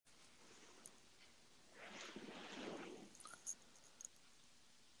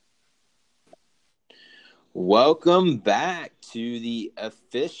Welcome back to the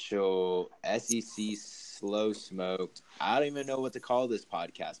official SEC Slow Smoked. I don't even know what to call this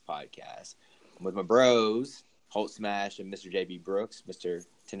podcast. I'm with my bros, Holt Smash and Mr. JB Brooks, Mr.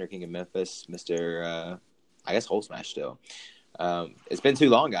 Tender King of Memphis, Mr. I guess Holt Smash still. It's been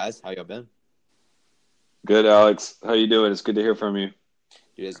too long, guys. How y'all been? Good, Alex. How you doing? It's good to hear from you.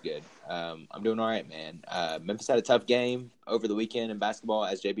 It is good. I'm doing all right, man. Memphis had a tough game over the weekend in basketball,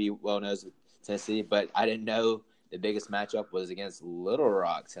 as JB well knows, with Tennessee, but I didn't know the biggest matchup was against Little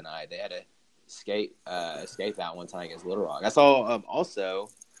Rock tonight. They had to escape out one time against Little Rock. I saw also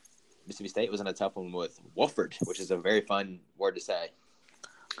Mississippi State was in a tough one with Wofford, which is a very fun word to say.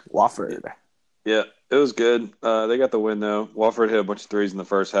 Wofford. Yeah, it was good. They got the win, though. Wofford hit a bunch of threes in the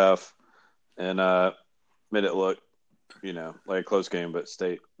first half and made it look, like a close game, but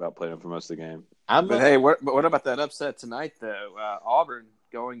State outplayed them for most of the game. What about that upset tonight, though? Auburn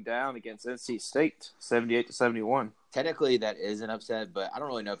going down against NC State, 78-71. Technically, that is an upset, but I don't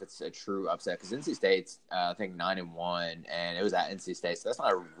really know if it's a true upset because NC State's, I think, 9-1, and it was at NC State, so that's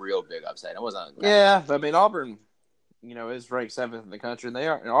not a real big upset. It wasn't. Yeah, I mean Auburn, is ranked 7th in the country,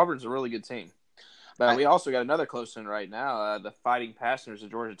 and Auburn's a really good team. But we also got another close one right now. The Fighting Passengers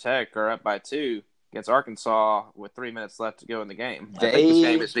of Georgia Tech are up by 2 against Arkansas with 3 minutes left to go in the game. I think this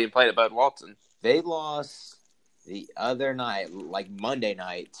game is being played at Bud Walton. They lost the other night, like Monday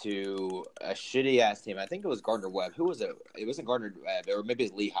night, to a shitty-ass team. I think it was Gardner-Webb. Who was it? It wasn't Gardner-Webb, or maybe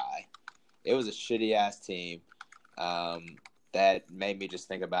it was Lehigh. It was a shitty-ass team that made me just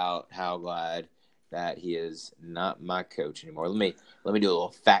think about how glad that he is not my coach anymore. Let me do a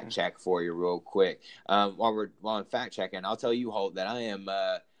little fact check for you real quick. While I'm fact checking, I'll tell you, Holt, that I am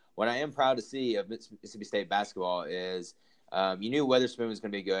what I am proud to see of Mississippi State basketball is you knew Weatherspoon was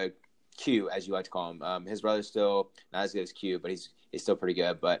going to be good. Q, as you like to call him. His brother's still not as good as Q, but he's still pretty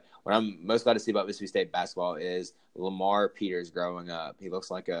good. But what I'm most glad to see about Mississippi State basketball is Lamar Peters growing up. He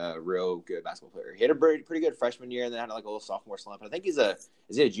looks like a real good basketball player. He had a pretty good freshman year and then had like a little sophomore slump. I think is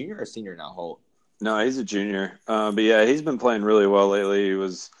he a junior or a senior now, Holt? No, he's a junior. But yeah, he's been playing really well lately. He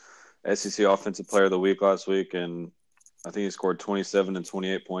was SEC Offensive Player of the Week last week, and I think he scored 27 and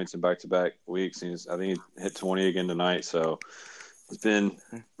 28 points in back-to-back weeks. I think he hit 20 again tonight, so he's been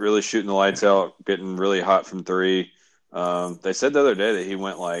really shooting the lights out, getting really hot from three. They said the other day that he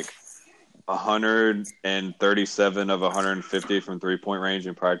went like 137 of 150 from three-point range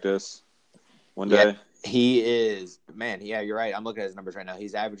in practice one day. He is, man, yeah, you're right. I'm looking at his numbers right now.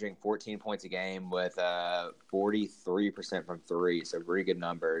 He's averaging 14 points a game with 43% from three, so very good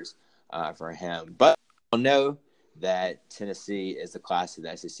numbers for him. But I'll know that Tennessee is the class of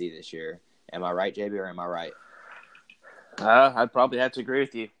the SEC this year. Am I right, JB, or am I right? I'd probably have to agree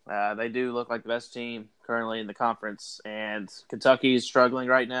with you. They do look like the best team currently in the conference, and Kentucky's struggling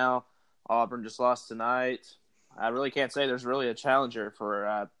right now. Auburn just lost tonight. I really can't say there's really a challenger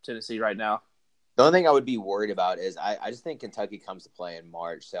for Tennessee right now. The only thing I would be worried about is I just think Kentucky comes to play in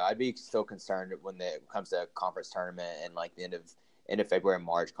March, so I'd be still concerned when it comes to conference tournament and like the end of February and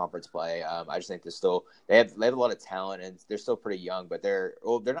March conference play. I just think they have a lot of talent and they're still pretty young, but they're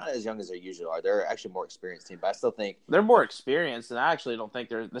not as young as they usually are. They're actually a more experienced team, but I still think they're more experienced, and I actually don't think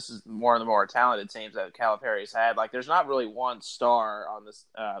this is one of the more talented teams that Calipari's had. Like, there's not really one star on this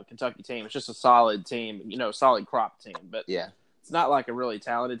Kentucky team. It's just a solid team, solid crop team. But yeah, it's not like a really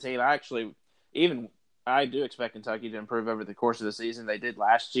talented team. I do expect Kentucky to improve over the course of the season. They did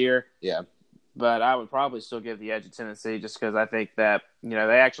last year. Yeah. But I would probably still give the edge to Tennessee just because I think that, they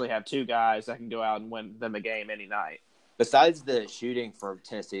actually have two guys that can go out and win them a game any night. Besides the shooting for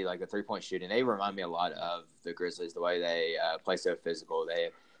Tennessee, like the three-point shooting, they remind me a lot of the Grizzlies, the way they play so physical. They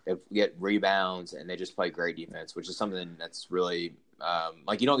get rebounds, and they just play great defense, which is something that's really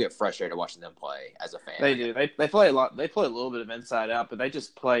you don't get frustrated watching them play as a fan. They do. They play a lot. They play a little bit of inside out, but they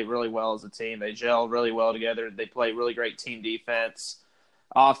just play really well as a team. They gel really well together. They play really great team defense.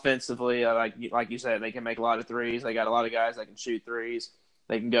 Offensively, like you said, they can make a lot of threes. They got a lot of guys that can shoot threes.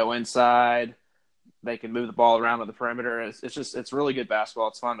 They can go inside. They can move the ball around on the perimeter. It's really good basketball.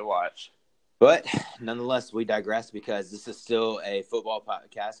 It's fun to watch. But nonetheless, we digress because this is still a football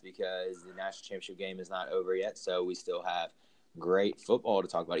podcast because the national championship game is not over yet. So we still have great football to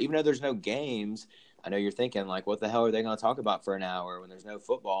talk about. Even though there's no games, I know you're thinking, like, what the hell are they going to talk about for an hour when there's no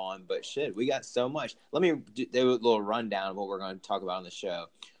football on? But shit, we got so much. Let me do a little rundown of what we're going to talk about on the show.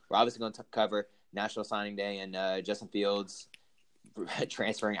 We're obviously going to cover National Signing Day and Justin Fields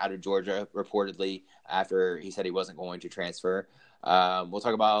transferring out of Georgia reportedly after he said he wasn't going to transfer. We'll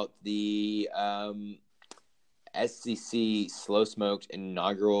talk about the SEC Slow Smoked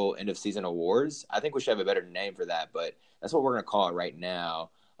inaugural end of season awards. I think we should have a better name for that, but that's what we're going to call it right now.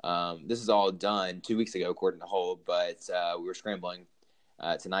 This is all done 2 weeks ago, according to Holt, but we were scrambling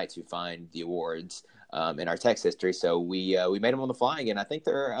tonight to find the awards in our text history. So we made them on the fly again. I think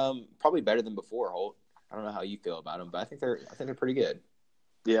they're probably better than before, Holt. I don't know how you feel about them, but I think they're pretty good.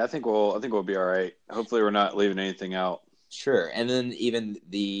 Yeah, I think we'll be all right. Hopefully, we're not leaving anything out. Sure, and then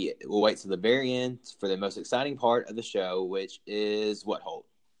we'll wait to the very end for the most exciting part of the show, which is what, Holt?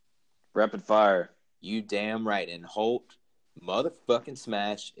 Rapid fire. You damn right. And Holt, motherfucking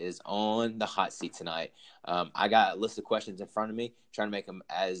Smash, is on the hot seat tonight. I got a list of questions in front of me, trying to make them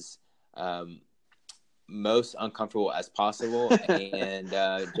as most uncomfortable as possible. And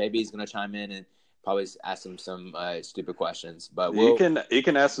JB is going to chime in and probably ask him some stupid questions. But you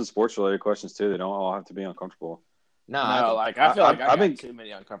can ask some sports related questions too. They don't all have to be uncomfortable. I feel like I got too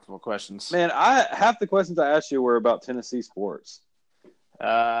many uncomfortable questions. Man, half the questions I asked you were about Tennessee sports.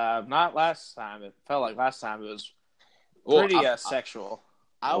 Not last time. It felt like last time it was pretty sexual.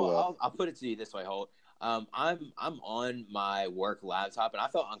 I'll put it to you this way, Holt. I'm on my work laptop, and I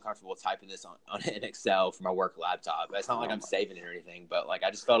felt uncomfortable typing this on an Excel for my work laptop. It's not like I'm saving it or anything, but like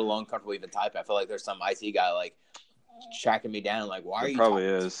I just felt a little uncomfortable even typing. I feel like there's some IT guy like tracking me down. Like, why are you? Probably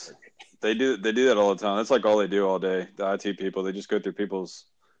is. They do that all the time. That's like all they do all day. The IT people, they just go through people's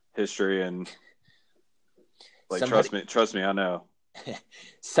history and like trust me, I know.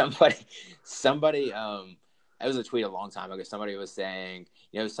 Somebody it was a tweet a long time ago. Somebody was saying,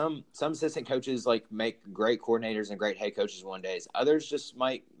 some assistant coaches like make great coordinators and great head coaches one day. Others just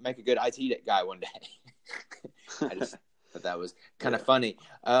might make a good IT guy one day. I just thought that was kind of funny.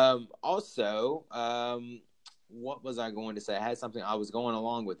 Also, what was I going to say? I had something I was going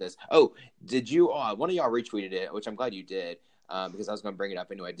along with this. Oh, did you all? One of y'all retweeted it, which I'm glad you did. Because I was going to bring it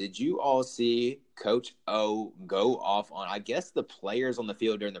up anyway. Did you all see Coach O go off on, I guess, the players on the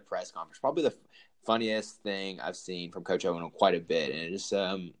field during the press conference? Probably the funniest thing I've seen from Coach O in quite a bit. And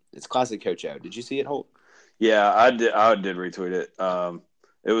it's classic Coach O. Did you see it, Holt? Yeah, I did retweet it.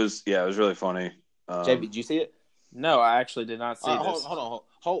 It was really funny. JB, did you see it? No, I actually did not see this. Hold on.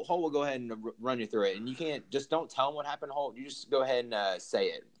 Holt will go ahead and run you through it. And you can't, just don't tell him what happened, Holt. You just go ahead and say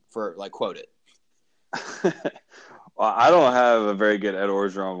it quote it. Well, I don't have a very good Ed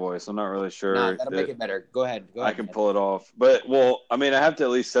Orgeron voice. I'm not really sure. Nah, that'll make it better. Go ahead. I can pull it off. But, I mean, I have to at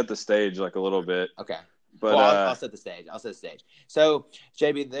least set the stage like a little bit. Okay. But I'll set the stage. So,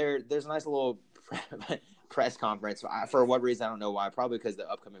 JB, there's a nice little press conference. For what reason, I don't know why. Probably because of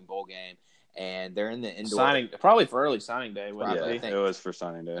the upcoming bowl game. And they're in the indoor. Signing, probably for early signing day. It was for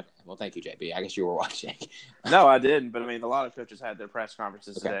signing day. Well, thank you, JB. I guess you were watching. No, I didn't. But, I mean, a lot of coaches had their press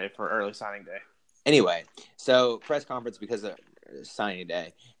conferences today for early signing day. Anyway, so press conference because of signing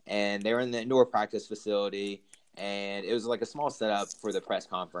day, and they were in the indoor practice facility, and it was like a small setup for the press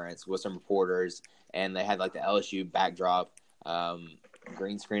conference with some reporters, and they had like the LSU backdrop,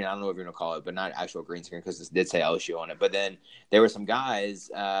 green screen. I don't know what you're gonna call it, but not actual green screen because it did say LSU on it. But then there were some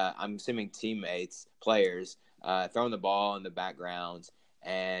guys, I'm assuming teammates, players, throwing the ball in the background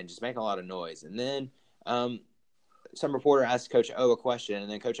and just making a lot of noise, and then some reporter asked Coach O a question, and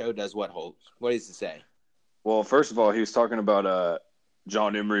then Coach O does what, Holt? What does he say? Well, first of all, he was talking about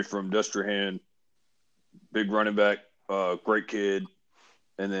John Emery from Destrehan, big running back, great kid.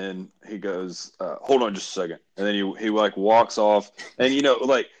 And then he goes, hold on just a second. And then he like walks off. And,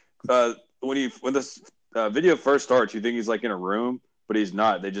 when this video first starts, you think he's like in a room, but he's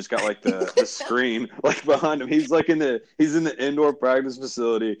not. They just got like the screen like behind him. He's like in the indoor practice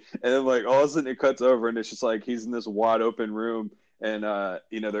facility, and then like all of a sudden it cuts over, and it's just like he's in this wide open room, and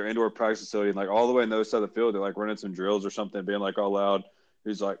their indoor practice facility, and like all the way on the other side of the field, they're like running some drills or something, being like all loud.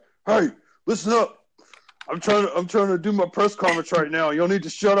 He's like, "Hey, listen up! I'm trying to do my press conference right now. Y'all need to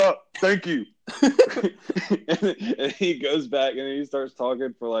shut up. Thank you." and he goes back and he starts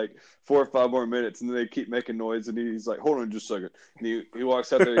talking for like 4 or 5 more minutes, and then they keep making noise, and he's like, "Hold on just a second." And he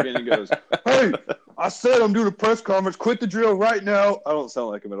walks out there again and goes, "Hey, I said I'm doing a press conference. Quit the drill right now." I don't sound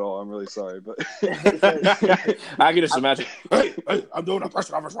like him at all. I'm really sorry, but I can just imagine. Hey, I'm doing a press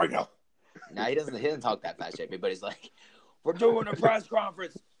conference right now. No, he doesn't talk that fast, JP, but he's like, "We're doing a press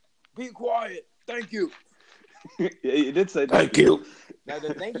conference. Be quiet. Thank you." Yeah, he did say thank you. No,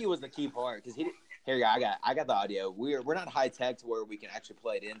 the thank you was the key part because here you go. I got the audio. We're not high tech to where we can actually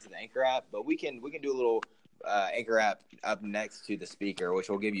play it into the Anchor app, but we can do a little Anchor app up next to the speaker, which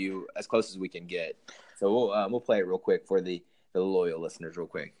will give you as close as we can get. So we'll play it real quick for the loyal listeners, real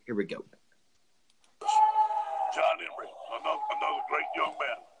quick. Here we go. John Emery, another great young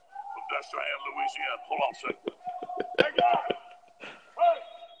man from Destrehan, Louisiana. Hold on a second. Hey guys, hey,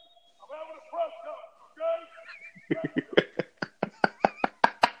 I'm having a press conference, okay?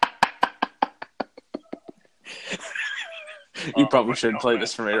 You probably shouldn't play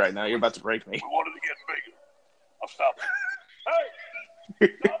this for me right now. You're about to break me. We wanted to get bigger. I'm stopping. Hey!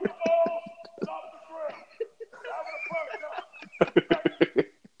 Stop the ball! Stop the drill!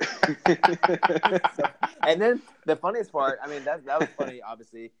 And then the funniest part, I mean, that was funny,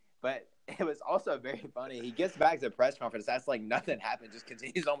 obviously, but it was also very funny. He gets back to the press conference, that's like nothing happened, just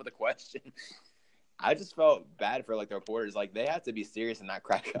continues on with the question. I just felt bad for like the reporters. Like they have to be serious and not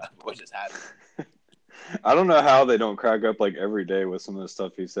crack up what just happened. I don't know how they don't crack up like every day with some of the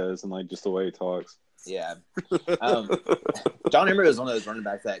stuff he says and like just the way he talks. Yeah. John Emery was one of those running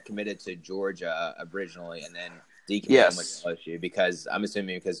backs that committed to Georgia originally and then decommitted with LSU because I'm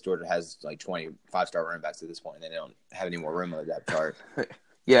assuming because Georgia has like 20 5-star running backs at this point and they don't have any more room on the depth chart.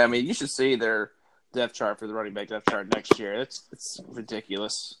 Yeah, I mean, you should see their depth chart for the running back depth chart next year. It's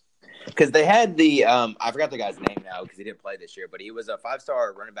ridiculous. Because they had the I forgot the guy's name now because he didn't play this year, but he was a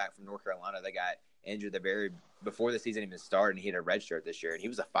 5-star running back from North Carolina that got injured before the season even started, and he had a red shirt this year, and he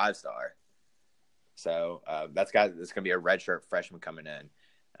was a 5-star. So that's going to be a red shirt freshman coming in.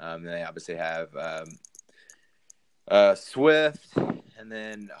 And they obviously have Swift, and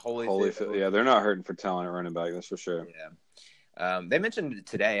then Holyfield. Yeah, they're not hurting for talent at running back, that's for sure. Yeah. They mentioned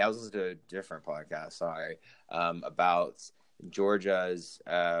today, I was listening to a different podcast, about Georgia's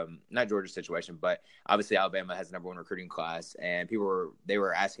not Georgia's situation, but obviously Alabama has the number one recruiting class, and they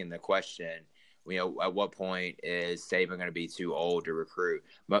were asking the question, at what point is Saban going to be too old to recruit?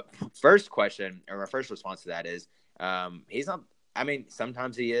 But first question, or my first response to that is, he's not. I mean,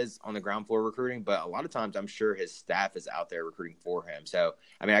 sometimes he is on the ground floor recruiting, but a lot of times I'm sure his staff is out there recruiting for him. So,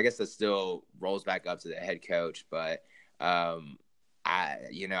 I mean, I guess that still rolls back up to the head coach, but I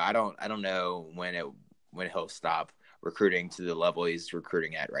don't know when he'll stop recruiting to the level he's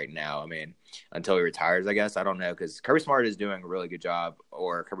recruiting at right now. I mean, until he retires, I guess. I don't know, because Kirby Smart is doing a really good job,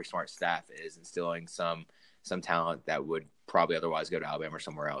 or Kirby Smart's staff is instilling some talent that would probably otherwise go to Alabama or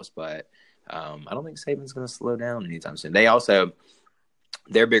somewhere else. But I don't think Saban's going to slow down anytime soon. They also,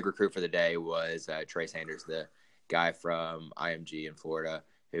 their big recruit for the day was Trey Sanders, the guy from IMG in Florida,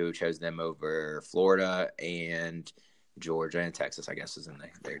 who chose them over Florida and Georgia and Texas, I guess, is in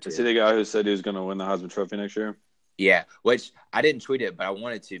there too. Is he the guy who said he was going to win the Heisman Trophy next year? Yeah, which I didn't tweet it, but I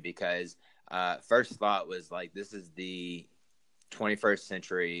wanted to because first thought was like, this is the 21st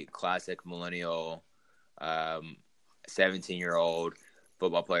century classic millennial 17-year-old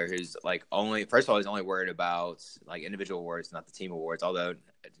football player who's like first of all, he's only worried about like individual awards, not the team awards. Although,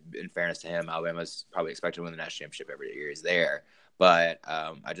 in fairness to him, Alabama's probably expected to win the national championship every year he's there. But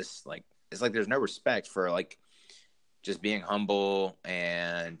I just like, it's like there's no respect for like just being humble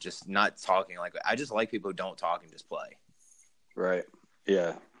and just not talking. Like, I just like people who don't talk and just play. Right.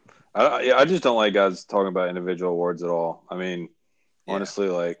 Yeah. I just don't like guys talking about individual awards at all. I mean, honestly,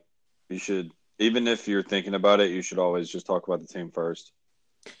 like you should, even if you're thinking about it, you should always just talk about the team first.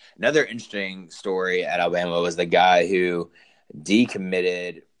 Another interesting story at Alabama was the guy who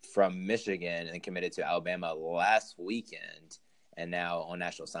decommitted from Michigan and committed to Alabama last weekend. And now on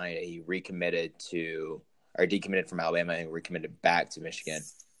National Signing Day, he decommitted from Alabama and recommitted back to Michigan.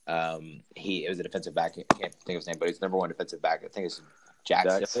 It was a defensive back. I can't think of his name, but he's number one defensive back. I think it's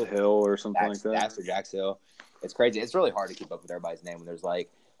Jax Hill or something like that. Jax Hill. It's crazy. It's really hard to keep up with everybody's name when there's like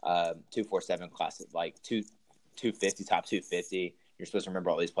 247 class, like 250, top 250. You're supposed to remember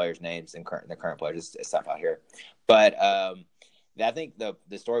all these players' names and the current players. It's tough out here. But I think the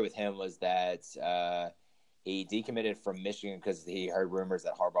story with him was that he decommitted from Michigan because he heard rumors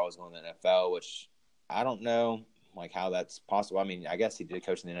that Harbaugh was going to the NFL, which I don't know like how that's possible. I mean, I guess he did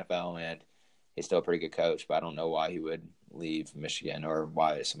coach in the NFL and he's still a pretty good coach, but I don't know why he would leave Michigan or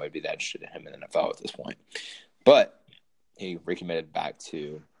why somebody would be that interested in him in the NFL at this point. But he recommitted back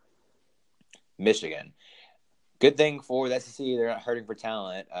to Michigan. Good thing for the SEC, they're not hurting for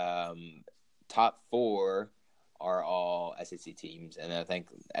talent. Top 4 are all SEC teams, and I think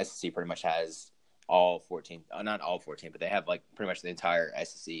SEC pretty much has all 14, not all 14, but they have like pretty much the entire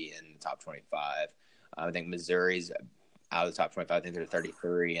SEC in the top 25. I think Missouri's out of the top 25. I think they're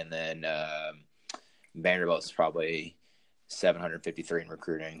 33, and then Vanderbilt's probably 753 in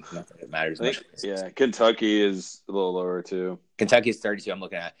recruiting. Nothing that matters much. Yeah, Kentucky is a little lower too. Kentucky's 32. I'm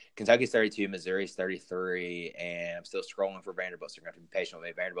looking at Kentucky's 32, Missouri's 33, and I'm still scrolling for Vanderbilt. So you're going to have to be patient with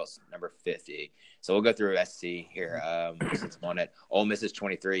me. Vanderbilt's number 50. So we'll go through SC here. Since I'm on it, Ole Miss is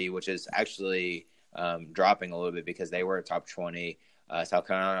 23, which is actually dropping a little bit because they were top 20. South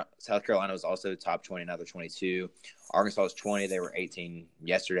Carolina was also top 20, now they're 22. Arkansas is 20. They were 18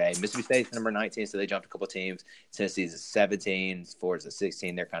 yesterday. Mississippi State's number 19, so they jumped a couple teams. Tennessee's 17. Florida's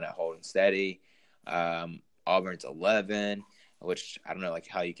 16. They're kind of holding steady. Auburn's 11. which I don't know like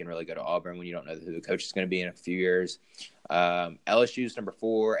how you can really go to Auburn when you don't know who the coach is going to be in a few years. LSU's number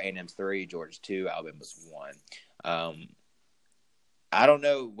 4, A&M's 3, Georgia's 2, Alabama's 1. I don't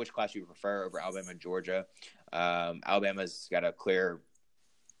know which class you prefer over Alabama and Georgia. Alabama's got a clear.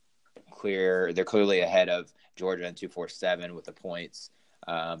 They're clearly ahead of Georgia in 247 with the points.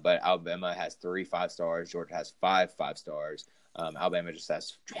 But Alabama has 3 5-stars. Georgia has 5 5-stars. Alabama just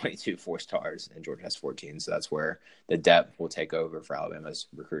has 22 4-stars, and Georgia has 14. So that's where the depth will take over for Alabama's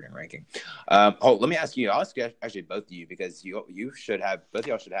recruiting ranking. Let me ask you. I'll ask actually both of you because you should have both of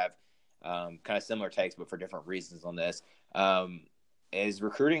y'all should have kind of similar takes, but for different reasons on this. Is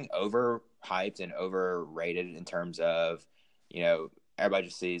recruiting overhyped and overrated in terms of, everybody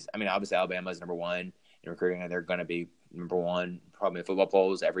just sees, obviously Alabama is number 1 in recruiting, and they're going to be number 1 probably in football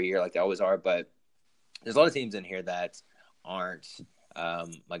polls every year like they always are. But there's a lot of teams in here that aren't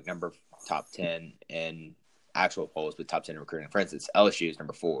like number top 10 in actual polls, but top 10 in recruiting. For instance, LSU is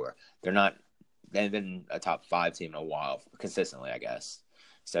number 4. They haven't been a top 5 team in a while consistently, I guess.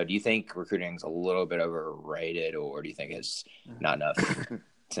 So do you think recruiting is a little bit overrated, or do you think it's not enough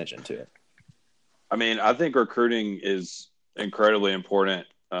attention to it? I think recruiting is incredibly important.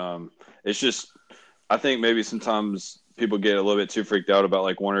 It's just, I think maybe sometimes people get a little bit too freaked out about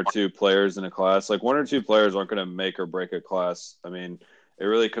like 1 or 2 players in a class. Like 1 or 2 players aren't going to make or break a class. It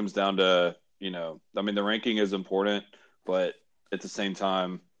really comes down to, the ranking is important, but at the same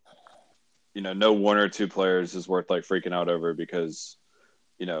time, no 1 or 2 players is worth like freaking out over because,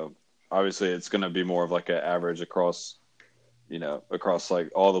 obviously it's going to be more of like an average across like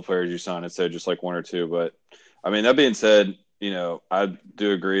all the players you sign instead of just like 1 or 2. But that being said, I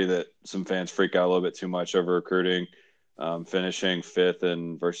do agree that some fans freak out a little bit too much over recruiting. Finishing 5th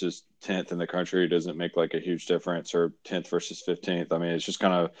and versus 10th in the country doesn't make like a huge difference, or 10th versus 15th. It's just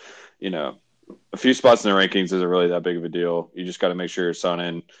kind of, a few spots in the rankings isn't really that big of a deal. You just got to make sure you're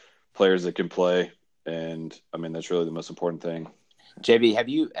signing players that can play. And that's really the most important thing. JB, have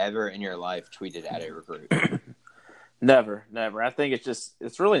you ever in your life tweeted at a recruit? Never. I think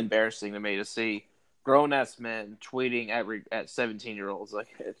it's really embarrassing to me to see grown-ass men tweeting at 17-year-olds.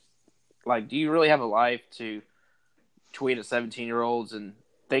 Like, do you really have a life to tweet at 17-year-olds and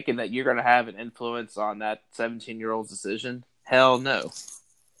thinking that you're going to have an influence on that 17-year-old's decision? Hell no.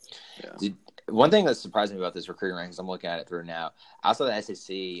 Yeah. One thing that surprised me about this recruiting rankings, I'm looking at it through now, outside the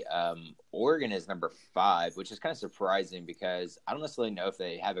SEC, Oregon is number 5, which is kind of surprising because I don't necessarily know if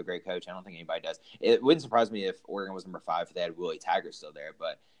they have a great coach. I don't think anybody does. It wouldn't surprise me if Oregon was number 5 if they had Willie Taggart still there,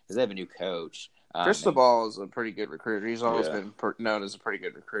 but because they have a new coach. Cristobal is a pretty good recruiter. He's always been known as a pretty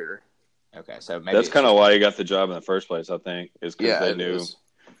good recruiter. Okay, so maybe that's kind of why he got the job in the first place, I think, is because they knew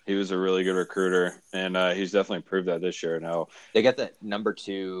he was a really good recruiter, and he's definitely proved that this year. Now they got the number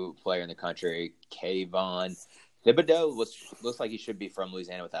 2 player in the country, Kayvon Thibodeau. Looks like he should be from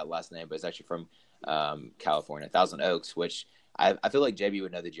Louisiana with that last name, but it's actually from California, Thousand Oaks, which I feel like JB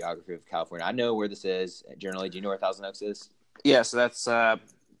would know the geography of California. I know where this is generally. Do you know where Thousand Oaks is? Yeah, so that's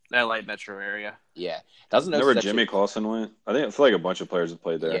LA metro area. Yeah, Thousand Oaks. Remember where Jimmy Clausen went? I feel like a bunch of players have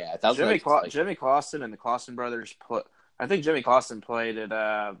played there. Yeah, Jimmy Clausen and the Clausen brothers. I think Jimmy Clausen played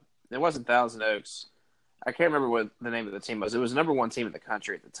at. It wasn't Thousand Oaks. I can't remember what the name of the team was. It was the number 1 team in the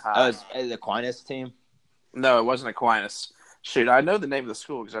country at the time. Oh, it was the Aquinas team? No, it wasn't Aquinas. Shoot, I know the name of the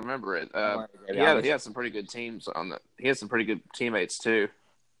school because I remember it. He had some pretty good teams on the. He had some pretty good teammates too.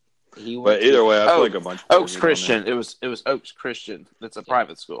 But either way, I feel like a bunch of Oaks Christian. It was Oaks Christian. That's a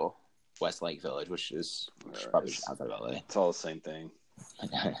private school. Westlake Village, which is probably outside of LA. It's all the same thing.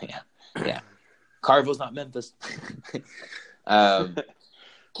 Yeah. Carville's not Memphis. Kayvon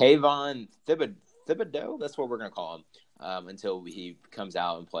Thibodeau, that's what we're going to call him until he comes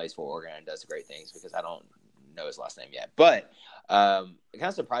out and plays for Oregon and does great things, because I don't know his last name yet. But it kind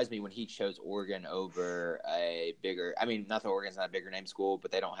of surprised me when he chose Oregon over a bigger – not that Oregon's not a bigger name school,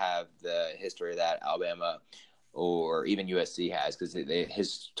 but they don't have the history that Alabama or even USC has, because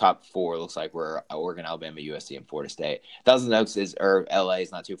his top 4 looks like were Oregon, Alabama, USC, and Florida State. Thousand Oaks LA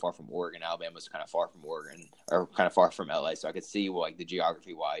is not too far from Oregon. Alabama's kind of far from Oregon, or kind of far from LA, so I could see the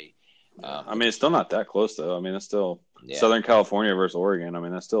geography why. It's still not that close though. It's still Southern California versus Oregon.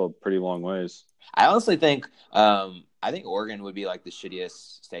 That's still a pretty long ways. I honestly think I think Oregon would be like the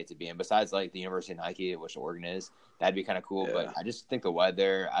shittiest state to be in, besides like the University of Nike, which Oregon is. That'd be kind of cool, but I just think the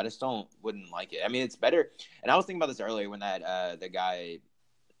weather, I just wouldn't like it. It's better. And I was thinking about this earlier when that the guy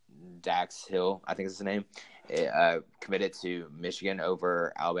Dax Hill, I think is his name, committed to Michigan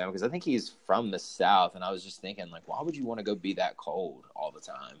over Alabama, because I think he's from the South, and I was just thinking, like, why would you want to go be that cold all the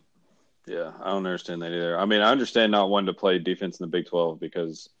time? Yeah, I don't understand that either. I understand not wanting to play defense in the Big 12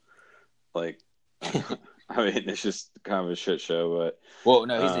 because, like, I mean, it's just kind of a shit show. But Well,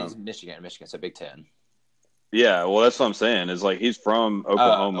 no, he's Michigan, so Big Ten. yeah, well, that's what I'm saying. Is like he's from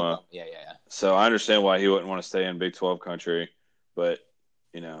Oklahoma. Yeah. So I understand why he wouldn't want to stay in Big 12 country. But,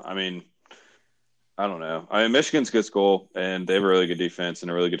 I mean, I don't know. I mean, Michigan's a good school, and they have a really good defense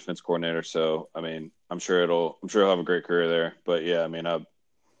and a really good defense coordinator. So, I mean, I'm sure he'll have a great career there. But, yeah, I mean, I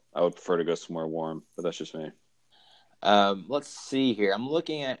would prefer to go somewhere warm. But that's just me. Let's see here. I'm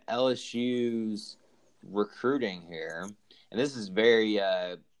looking at LSU's recruiting here, and this is very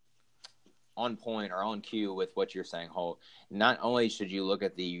on point or on cue with what you're saying, Holt. Not only should you look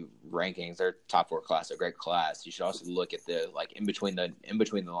at the rankings, their top 4 class, a great class. You should also look at the in between the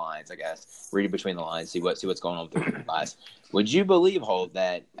lines, I guess. Read between the lines, see what's going on with the class. Would you believe, Holt,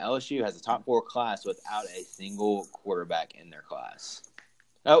 that LSU has a top 4 class without a single quarterback in their class?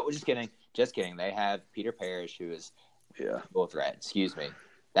 Oh, just kidding. They have Peter Parrish, who is dual threat. Excuse me.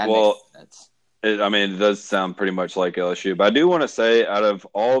 That makes sense. It does sound pretty much like LSU. But I do want to say, out of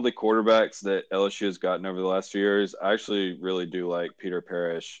all the quarterbacks that LSU has gotten over the last few years, I actually really do like Peter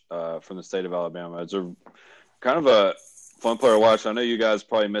Parrish from the state of Alabama. It's a kind of a fun player to watch. I know you guys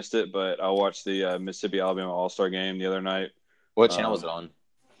probably missed it, but I watched the Mississippi-Alabama All-Star game the other night. What channel was it on?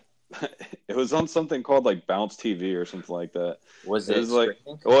 It was on something called like Bounce TV or something like that. Was it like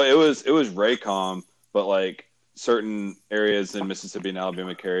it was Raycom, but like certain areas in Mississippi and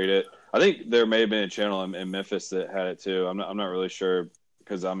Alabama carried it. I think there may have been a channel in Memphis that had it too. I'm not really sure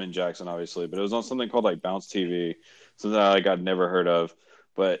because I'm in Jackson, obviously, but it was on something called like Bounce TV, something that I'd never heard of.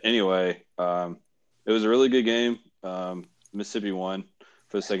 But anyway, it was a really good game. Mississippi won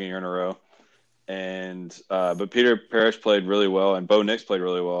for the second year in a row, but Peter Parrish played really well, and Bo Nix played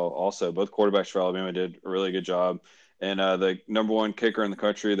really well. Also, both quarterbacks for Alabama did a really good job. And the number 1 kicker in the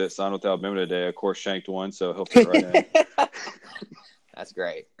country that signed with Alabama today, of course, shanked one, so he'll fit right in. That's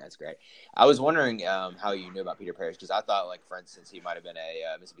great. I was wondering how you knew about Peter Parrish because I thought, like, for instance, he might have been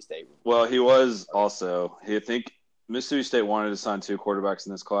a Mississippi State. Well, he was also. I think Mississippi State wanted to sign 2 quarterbacks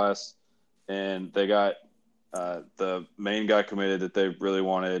in this class, and they got the main guy committed that they really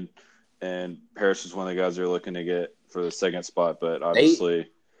wanted, and Parrish was one of the guys they were looking to get for the second spot. But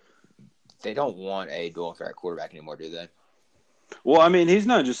obviously, they don't want a dual threat quarterback anymore, do they? Well, I mean, he's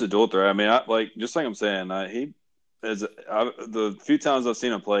not just a dual threat. I mean, just like I'm saying, the few times I've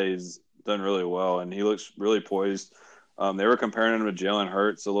seen him play, he's done really well, and he looks really poised. They were comparing him to Jalen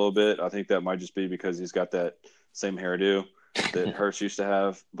Hurts a little bit. I think that might just be because he's got that same hairdo that Hurts used to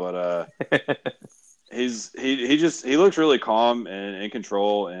have. But he looks really calm and in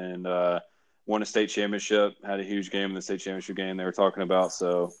control, and won a state championship. Had a huge game in the state championship game they were talking about.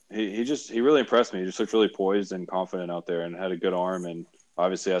 So he really impressed me. He just looked really poised and confident out there, and had a good arm, and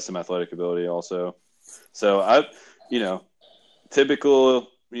obviously has some athletic ability also. So typically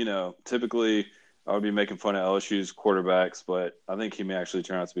I would be making fun of LSU's quarterbacks, but I think he may actually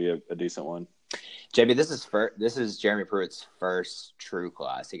turn out to be a decent one. JB, this is Jeremy Pruitt's first true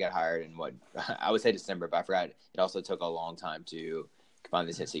class. He got hired in I would say December, but I forgot. It also took a long time to find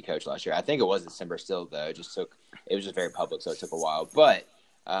the Tennessee coach last year. I think it was December still, though. It was just very public, so it took a while. But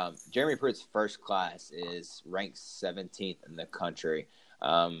Jeremy Pruitt's first class is ranked 17th in the country.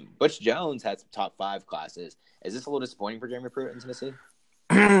 Butch Jones had some top 5 classes. Is this a little disappointing for Jeremy Pruitt in Tennessee?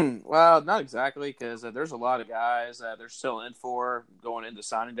 Well, not exactly, because there's a lot of guys they're still in for going into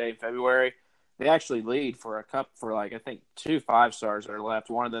signing day in February. They actually lead for I think 2 5-stars that are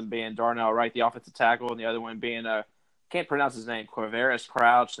left. One of them being Darnell Wright, the offensive tackle, and the other one being can't pronounce his name, Quavaris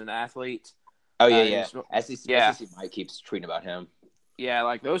Crouch, an athlete. Oh yeah. SEC Mike keeps tweeting about him. Yeah,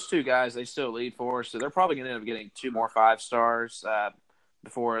 like those 2 guys, they still lead for, so they're probably going to end up getting 2 more 5-stars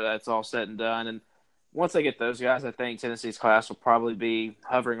before that's all said and done. And once they get those guys, I think Tennessee's class will probably be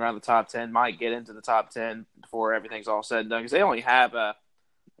hovering around the top 10, might get into the top 10 before everything's all said and done, because they only have, I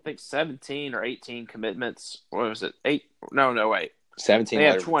think, 17 or 18 commitments. What was it? 8? No, wait. 17. They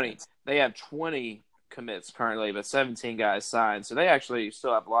have 20. They have 20 commits currently, but 17 guys signed. So they actually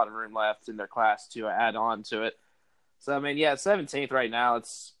still have a lot of room left in their class to add on to it. So, I mean, yeah, 17th right now.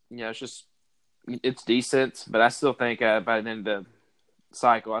 It's decent, but I still think by the end of the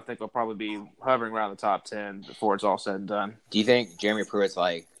cycle, I think they'll probably be hovering around the top 10 before it's all said and done. Do you think Jeremy Pruitt's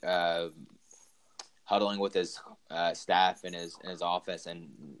like huddling with his staff in his office and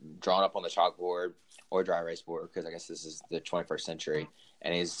drawing up on the chalkboard or dry erase board, because I guess this is the 21st century,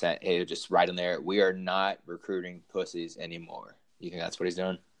 and he's just writing there, "We are not recruiting pussies anymore"? You think that's what he's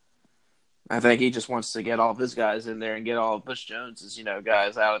doing? I think he just wants to get all of his guys in there and get all of Butch Jones's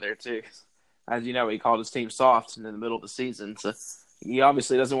guys out of there too. As you know, he called his team soft in the middle of the season, so he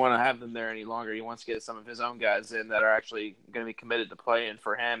obviously doesn't want to have them there any longer. He wants to get some of his own guys in that are actually going to be committed to playing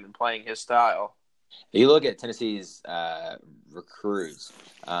for him and playing his style. If you look at Tennessee's recruits,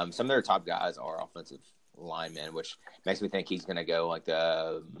 some of their top guys are offensive linemen, which makes me think he's going to go like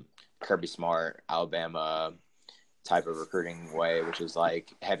the Kirby Smart, Alabama type of recruiting way, which is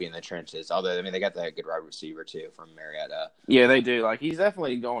like heavy in the trenches. Although, I mean, they got that good wide receiver too from Marietta. Yeah, they do. Like, he's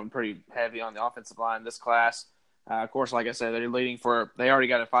definitely going pretty heavy on the offensive line this class. Of course, like I said, they already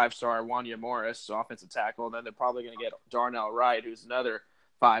got a 5-star Wanya Morris, offensive tackle. And then they're probably going to get Darnell Wright, who's another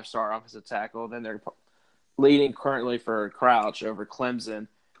 5-star offensive tackle. Then they're leading currently for Crouch over Clemson.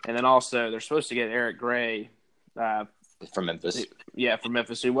 And then also they're supposed to get Eric Gray. From Memphis. Yeah, from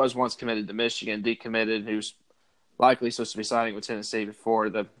Memphis, who was once committed to Michigan, decommitted, who's likely supposed to be signing with Tennessee before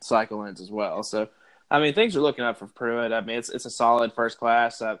the cycle ends as well. So, I mean, things are looking up for Pruitt. I mean, it's a solid first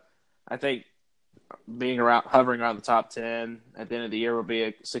class. I think hovering around the top 10 at the end of the year will be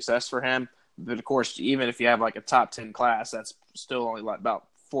a success for him. But, of course, even if you have like a top 10 class, that's still only like about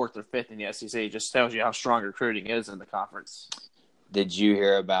 4th or 5th in the SEC. It just tells you how strong recruiting is in the conference. Did you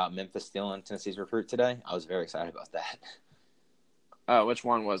hear about Memphis stealing Tennessee's recruit today? I was very excited about that. Which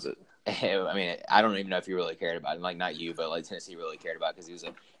one was it? I mean, I don't even know if you really cared about it. Like, not you, but like Tennessee really cared about it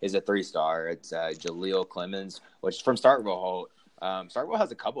because he's a 3-star. It's Jaleel Clemens, which is from Starkville. Starkville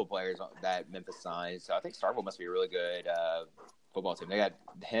has a couple of players that Memphis signed, so I think Starkville must be a really good football team. They got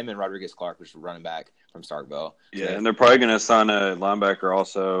him and Rodriguez Clark, which is running back from Starkville. Yeah, and they're probably going to sign a linebacker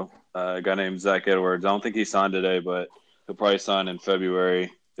also, a guy named Zach Edwards. I don't think he signed today, but he'll probably sign in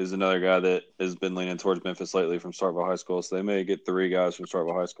February. Is another guy that has been leaning towards Memphis lately from Starkville High School. So they may get 3 guys from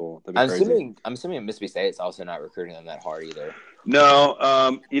Starkville High School. I'm assuming Mississippi State's also not recruiting them that hard either.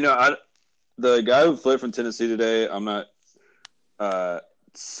 No, the guy who flipped from Tennessee today, I'm not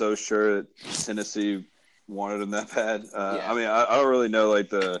so sure that Tennessee wanted him that bad. I mean, I don't really know like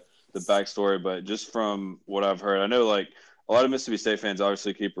the backstory, but just from what I've heard, I know like a lot of Mississippi State fans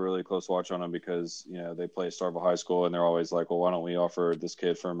obviously keep a really close watch on him because, they play Starkville High School and they're always like, well, why don't we offer this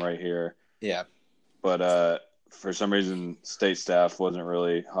kid from right here? Yeah. But for some reason, state staff wasn't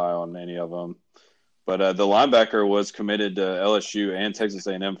really high on any of them. But the linebacker was committed to LSU and Texas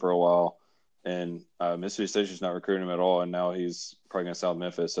A&M for a while, and Mississippi State's just not recruiting him at all, and now he's probably going to South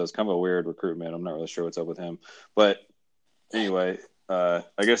Memphis. So it's kind of a weird recruitment. I'm not really sure what's up with him. But anyway, I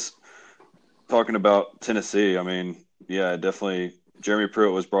guess talking about Tennessee, I mean, yeah, definitely. Jeremy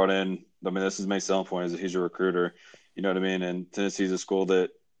Pruitt was brought in. I mean, that's his main selling point is that he's a recruiter. You know what I mean? And Tennessee's a school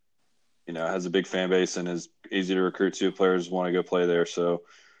that, has a big fan base and is easy to recruit to. Players want to go play there. So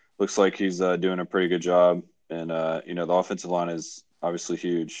looks like he's doing a pretty good job. And, the offensive line is obviously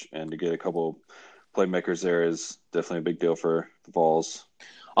huge. And to get a couple playmakers there is definitely a big deal for the Vols.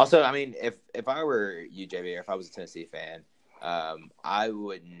 Also, I mean, if I were you, JB, or if I was a Tennessee fan, I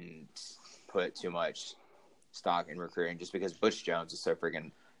wouldn't put too much stock in recruiting just because Butch Jones is so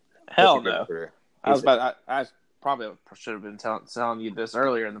freaking hell no. Recruiter. I probably should have been telling you this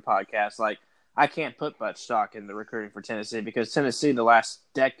earlier in the podcast. Like, I can't put much stock in the recruiting for Tennessee because Tennessee the last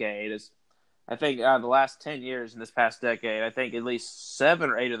decade is, I think the last 10 years in this past decade, I think at least 7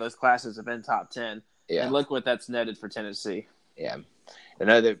 or 8 of those classes have been top 10. Yeah. And look what that's netted for Tennessee. Yeah.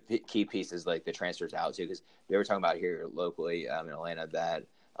 Another key piece is like the transfers out too, because they were talking about here locally in Atlanta that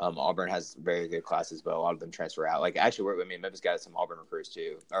Auburn has very good classes, but a lot of them transfer out. Like actually, Memphis got some Auburn recruits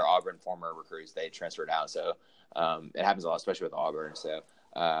too, or Auburn former recruits. They transferred out, so it happens a lot, especially with Auburn. So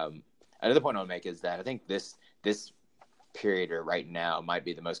another point I want to make is that I think this period or right now might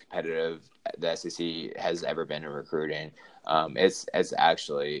be the most competitive the SEC has ever been in recruiting. It's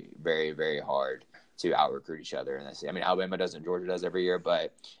actually very, very hard to out-recruit each other in this. I mean, Alabama does and Georgia does every year,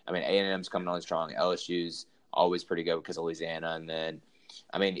 but I mean, A&M's coming on strong. LSU's always pretty good because of Louisiana, and then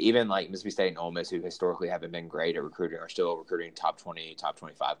I mean, even like Mississippi State and Ole Miss, who historically haven't been great at recruiting, are still recruiting top 20, top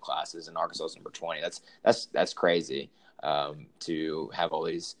 25 classes, and Arkansas is number 20. That's crazy to have all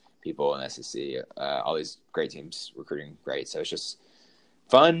these people in SEC, all these great teams recruiting great. So it's just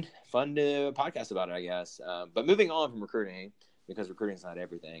fun to podcast about it, I guess. But moving on from recruiting, because recruiting is not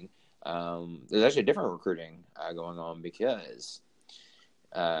everything. There's actually different recruiting going on because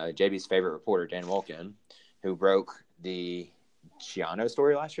JB's favorite reporter, Dan Wolken, who broke the Schiano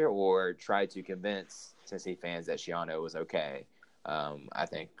story last year or tried to convince Tennessee fans that Schiano was okay, I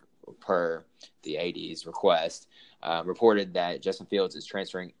think per the AD's request, reported that Justin Fields is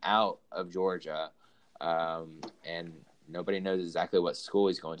transferring out of Georgia, and nobody knows exactly what school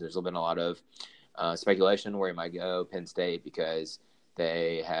he's going to. There's been a lot of speculation where he might go. Penn State, because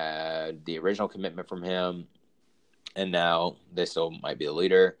they had the original commitment from him, and now they still might be the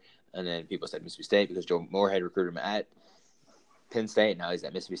leader. And then people said Mississippi State because Joe Moorhead recruited him at Penn State. Now he's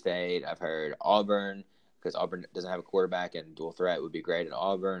at Mississippi State. I've heard Auburn because Auburn doesn't have a quarterback and dual threat would be great at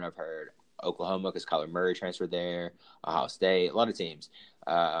Auburn. I've heard Oklahoma because Kyler Murray transferred there, Ohio State, a lot of teams.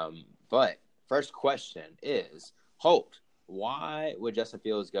 But first question is, Holt, why would Justin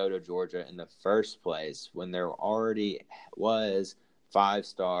Fields go to Georgia in the first place when there already was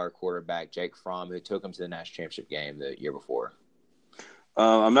 5-star quarterback Jake Fromm who took him to the national championship game the year before?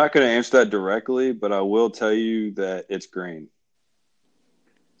 I'm not going to answer that directly, but I will tell you that it's green.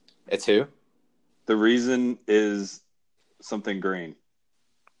 It's who? The reason is something green.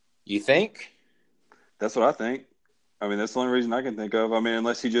 You think? That's what I think. I mean, that's the only reason I can think of. I mean,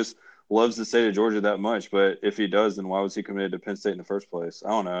 unless he just loves the state of Georgia that much. But if he does, then why was he committed to Penn State in the first place? I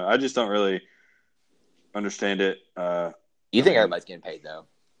don't know. I just don't really understand it. You think everybody's getting paid, though?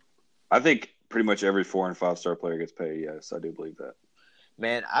 I think pretty much every 4- and 5-star player gets paid. Yes, I do believe that.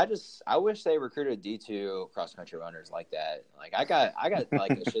 Man, I wish they recruited D2 cross country runners like that. Like I got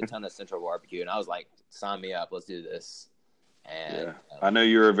like a shit ton of Central Barbecue, and I was like, sign me up, let's do this. And yeah, I know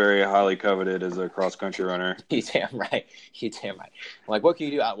you were very highly coveted as a cross country runner. You damn right. Like, what can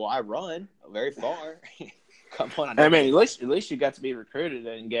you do? I run very far. Come on. I mean, at least you got to be recruited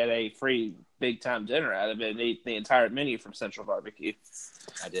and get a free big time dinner out of it and eat the entire menu from Central Barbecue.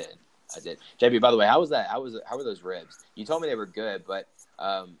 I did. JB, by the way, how was that? How were those ribs? You told me they were good, but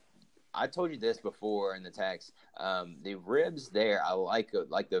I told you this before in the text. The ribs there, I like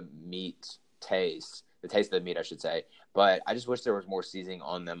the meat taste, the taste of the meat, I should say. But I just wish there was more seasoning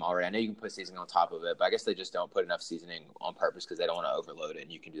on them already. I know you can put seasoning on top of it, but I guess they just don't put enough seasoning on purpose because they don't want to overload it, and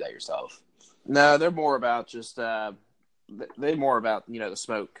you can do that yourself. No, they're more about just the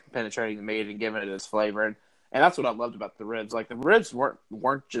smoke penetrating the meat and giving it its flavor, and that's what I loved about the ribs. Like the ribs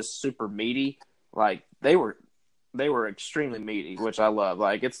weren't just super meaty, like they were extremely meaty, which I love.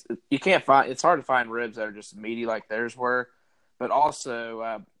 Like it's hard to find ribs that are just meaty like theirs were, but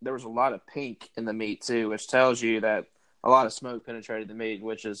also there was a lot of pink in the meat too, which tells you that a lot of smoke penetrated the meat,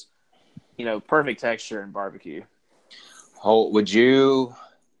 which is, perfect texture in barbecue. Holt, would you?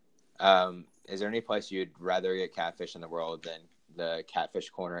 Is there any place you'd rather get catfish in the world than the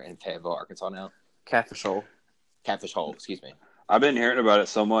Catfish Corner in Fayetteville, Arkansas now? Catfish Hole, excuse me. I've been hearing about it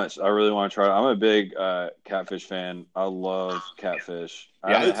so much. I really want to try it. I'm a big catfish fan. I love catfish.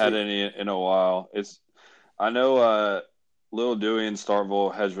 I haven't had any in a while. I know Little Dewey in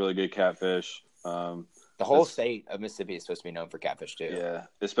Starkville has really good catfish. The whole state of Mississippi is supposed to be known for catfish too. Yeah,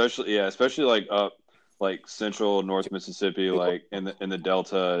 especially like up like central North Mississippi, like in the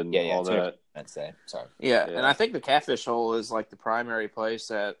Delta and all that. I'd say. Sorry. Yeah, and I think the Catfish Hole is like the primary place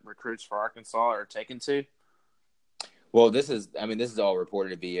that recruits for Arkansas are taken to. Well, this is all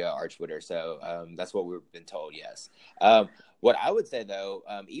reported via our Twitter, so that's what we've been told. Yes. What I would say though,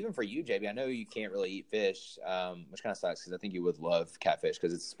 even for you, JB, I know you can't really eat fish, which kind of sucks because I think you would love catfish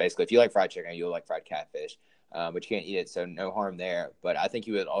because it's basically if you like fried chicken, you'll like fried catfish, but you can't eat it, so no harm there. But I think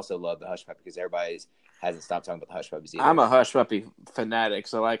you would also love the hush puppy because everybody hasn't stopped talking about the hush puppies either. I'm a hush puppy fanatic,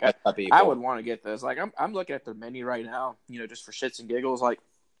 so like I would want to get this. Like I'm looking at their menu right now, just for shits and giggles, like.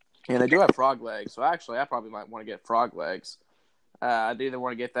 And they do have frog legs, so actually I probably might want to get frog legs. I'd either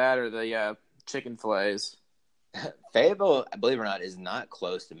want to get that or the chicken fillets. Fayetteville, believe it or not, is not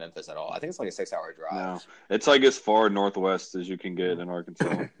close to Memphis at all. I think it's like a 6-hour drive. No, it's like as far northwest as you can get in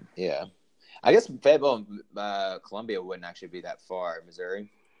Arkansas. Yeah. I guess Fayetteville and Columbia wouldn't actually be that far.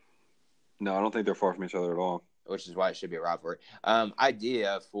 Missouri? No, I don't think they're far from each other at all. Which is why it should be a rivalry.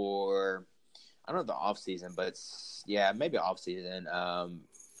 Idea for, I don't know the off-season, but maybe off-season.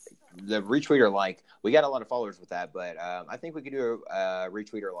 The retweeter like, we got a lot of followers with that, but I think we could do a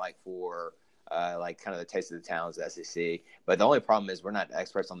retweeter like for like kind of the taste of the towns, the SEC. But the only problem is we're not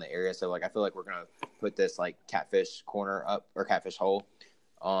experts on the area, so like I feel like we're gonna put this like Catfish Corner up or Catfish Hole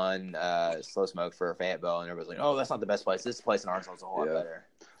on Slow Smoke for Fayetteville, and everybody's like, oh, that's not the best place. This place in Arkansas is a whole lot better.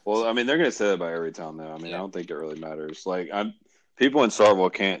 Well, I mean, they're gonna say that by every town, though. I mean, I don't think it really matters. Like, people in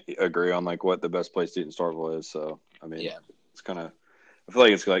Starkville can't agree on like what the best place to eat in Starkville is. So, I mean, it's kind of. I feel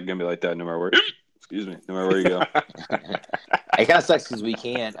like it's like gonna be like that no matter where. Excuse me, no matter where you go. It kind of sucks because we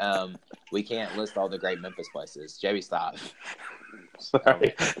can't list all the great Memphis places. JB, stop.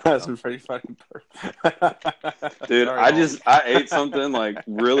 Sorry, that's been pretty funny. Dude, I ate something like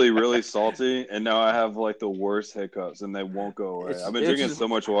really, really salty, and now I have like the worst hiccups, and they won't go away. I've been drinking so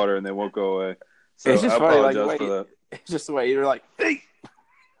much water, and they won't go away. So it's just I apologize for that. It's just the way you're like, hey.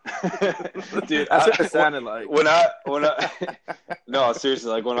 Dude, that's what it sounded like. When I no,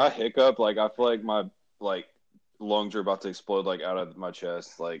 seriously, like when I hiccup, like I feel like my like lungs are about to explode like out of my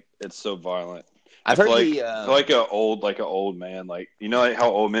chest. Like it's so violent. I've heard like an old man. Like like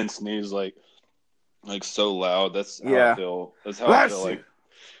how old men sneeze like so loud. That's how I feel. That's how I feel like.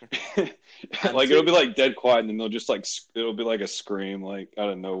 Like it'll be like dead quiet, and then they'll just like it'll be like a scream like out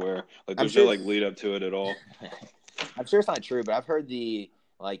of nowhere. Like there's no like lead up to it at all. I'm sure it's not true, but I've heard you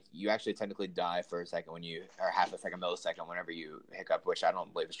actually technically die for a second or half a second, millisecond whenever you hiccup, which I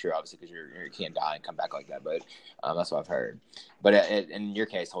don't believe is true, obviously, because you can't die and come back like that. But that's what I've heard. But in your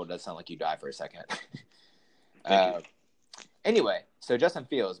case, it does sound like you die for a second. Anyway, so Justin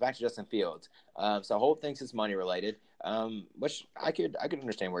Fields, back to Justin Fields. So Holt thinks it's money related, which I could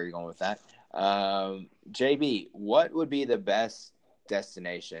understand where you're going with that. JB, what would be the best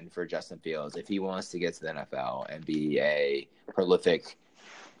destination for Justin Fields if he wants to get to the NFL and be a prolific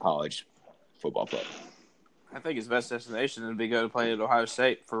college football player? I think his best destination would be go to play at Ohio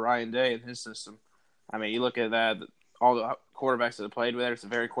State for Ryan Day and his system. I mean, you look at that, all the quarterbacks that have played with it, it's a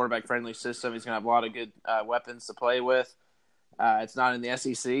very quarterback-friendly system. He's going to have a lot of good weapons to play with. It's not in the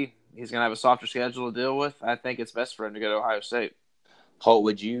SEC. He's going to have a softer schedule to deal with. I think it's best for him to go to Ohio State. Holt,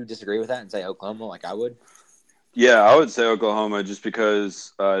 would you disagree with that and say Oklahoma like I would? Yeah, I would say Oklahoma just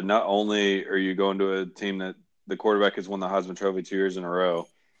because not only are you going to a team that the quarterback has won the Heisman Trophy 2 years in a row,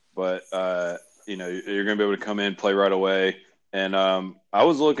 but you're going to be able to come in, play right away. And I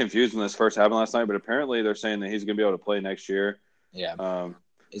was a little confused when this first happened last night, but apparently they're saying that he's going to be able to play next year. Yeah.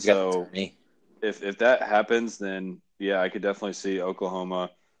 So if that happens, then yeah, I could definitely see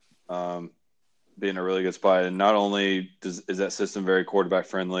Oklahoma being a really good spot. And not only is that system very quarterback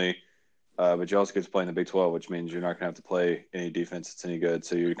friendly, but you also get to play in the Big 12, which means you're not going to have to play any defense that's any good,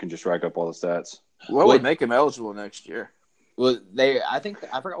 so you can just rack up all the stats. What would make him eligible next year? Well, I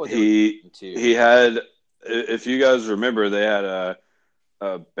forgot what he had. If you guys remember, they had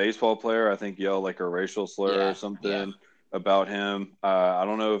a baseball player, I think, yell like a racial slur or something about him. I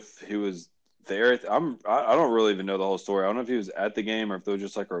don't know if he was there. I don't really even know the whole story. I don't know if he was at the game or if there was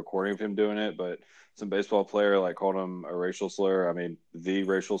just like a recording of him doing it, but some baseball player like called him a racial slur. I mean, the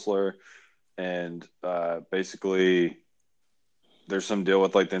racial slur. And basically there's some deal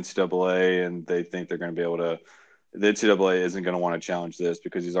with like the NCAA, and they think they're going to be able to – the NCAA isn't going to want to challenge this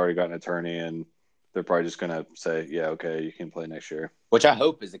because he's already got an attorney, and they're probably just going to say, yeah, okay, you can play next year. Which I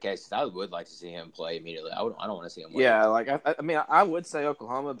hope is the case, because I would like to see him play immediately. I don't want to see him win. Yeah, like I mean, I would say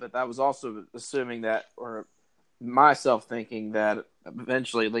Oklahoma, but that was also assuming that, or myself thinking that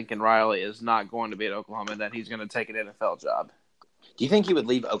eventually Lincoln Riley is not going to be at Oklahoma, that he's going to take an NFL job. Do you think he would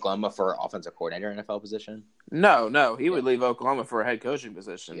leave Oklahoma for offensive coordinator NFL position? No. He would leave Oklahoma for a head coaching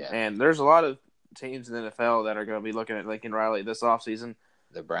position. Yeah. And there's a lot of teams in the NFL that are going to be looking at Lincoln Riley this offseason.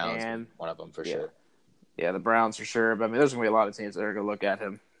 The Browns, one of them for sure. Yeah, the Browns for sure. But I mean, there's going to be a lot of teams that are going to look at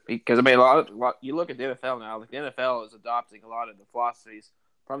him because I mean, you look at the NFL now. Like the NFL is adopting a lot of the philosophies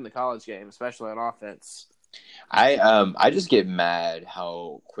from the college game, especially on offense. I just get mad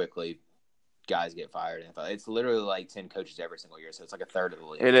how quickly guys get fired in the NFL. It's literally like 10 coaches every single year, so it's like a third of the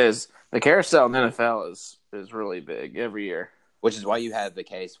league. It is. The carousel in the NFL is really big every year. Which is why you have the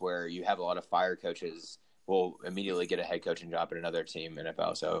case where you have a lot of fired coaches will immediately get a head coaching job at another team in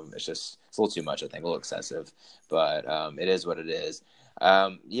NFL. So it's a little too much, I think, a little excessive. But it is what it is.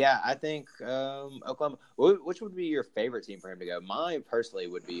 I think Oklahoma. Which would be your favorite team for him to go? Mine personally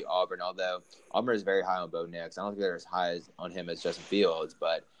would be Auburn, although Auburn is very high on Bo Nix. I don't think they're as high on him as Justin Fields,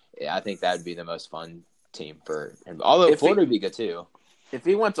 but I think that would be the most fun team for him. Although Florida would be good too. If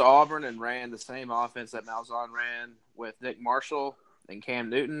he went to Auburn and ran the same offense that Malzahn ran with Nick Marshall and Cam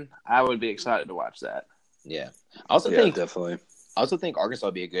Newton, I would be excited to watch that. Yeah. I also think Arkansas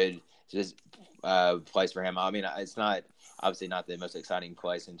would be a good place for him. I mean, it's not obviously not the most exciting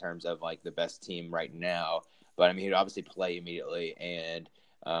place in terms of like the best team right now, but I mean, he'd obviously play immediately, and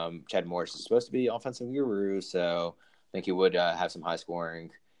Chad Morris is supposed to be offensive guru, so I think he would have some high scoring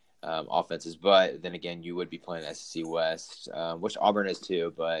offenses. But then again, you would be playing SEC West, which Auburn is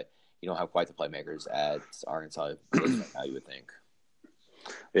too, but you don't have quite the playmakers at Arkansas now, you would think.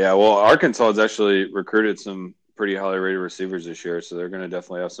 Yeah, well, Arkansas has actually recruited some pretty highly rated receivers this year, so they're going to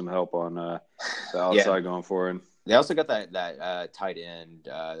definitely have some help on the outside going forward. They also got that tight end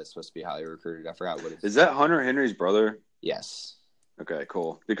that's supposed to be highly recruited. I forgot what it is. Is that Hunter Henry's brother? Yes. Okay,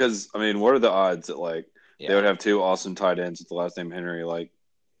 cool. Because, I mean, what are the odds that, like, they would have two awesome tight ends with the last name Henry, like,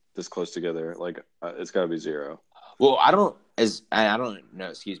 this close together? Like, it's got to be zero. Well, I don't know.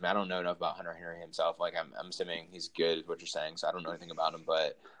 Excuse me. I don't know enough about Hunter Henry himself. Like, I'm assuming he's good, is what you're saying. So I don't know anything about him.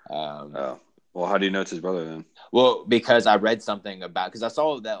 But well, how do you know it's his brother then? Well, because I read something about because I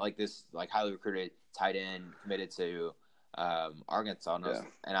saw that like this like highly recruited tight end committed to Arkansas,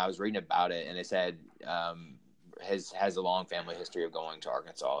 and I was reading about it, and it said has a long family history of going to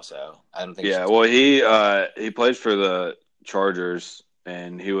Arkansas. So I don't think. Yeah, well, he plays for the Chargers,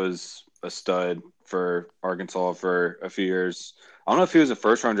 and he was a stud for Arkansas for a few years. I don't know if he was a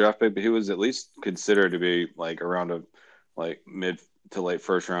first-round draft pick, but he was at least considered to be like around a like mid to late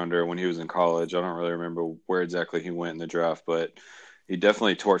first rounder when he was in college. I don't really remember where exactly he went in the draft, but he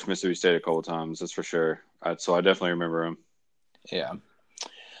definitely torched Mississippi State a couple times. That's for sure. So I definitely remember him. Yeah.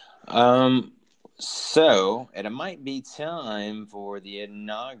 So it might be time for the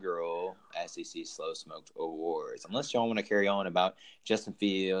inaugural SEC Slow Smoked Awards. Unless y'all want to carry on about Justin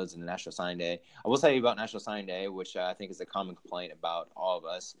Fields and the National Signing Day, I will tell you about National Signing Day, which I think is a common complaint about all of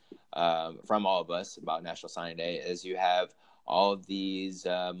us, from all of us about National Signing Day, is you have all of these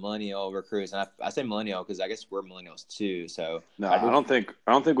millennial recruits, and I say millennial because I guess we're millennials too. So no, I don't think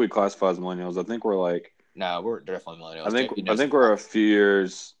we classify as millennials. I think we're like we're definitely millennials. I think we're a few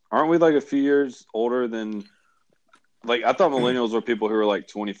years. Aren't we like a few years older than? Like I thought millennials were people who were like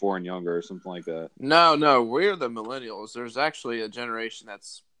 24 and younger or something like that. No, we're the millennials. There's actually a generation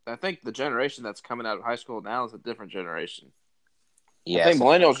I think the generation that's coming out of high school now is a different generation. Yeah, I think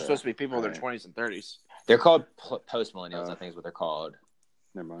millennials are supposed to be people in their Right. 20s and 30s. They're called post millennials. I think is what they're called.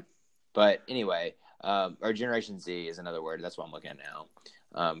 Never mind. But anyway, or Generation Z is another word. That's what I'm looking at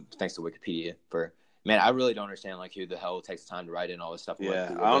now. Thanks to Wikipedia for. Man, I really don't understand like who the hell takes the time to write in all this stuff.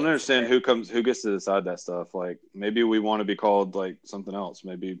 Yeah, I don't understand who gets to decide that stuff. Like maybe we want to be called like something else.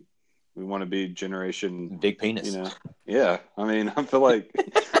 Maybe we want to be generation Big penis. You know, yeah. I mean, I feel like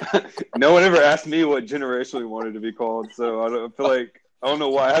no one ever asked me what generation we wanted to be called. So I feel like I don't know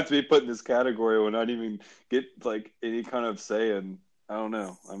why I have to be put in this category when I didn't even get like any kind of say. And I don't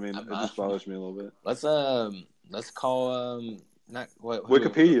know. I mean, it just bothers me a little bit. Let's call not what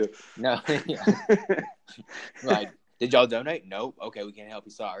Wikipedia. No, like did y'all donate? Nope. Okay, we can't help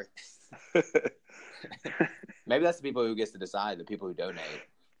you. Sorry. Maybe that's the people who gets to decide. The people who donate.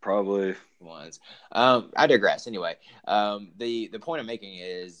 Probably ones. I digress. Anyway, the point I'm making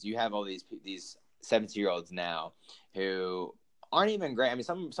is you have all these 17-year-olds now who aren't even great. I mean,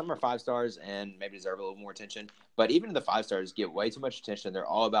 some are 5 stars and maybe deserve a little more attention, but even the 5 stars get way too much attention. They're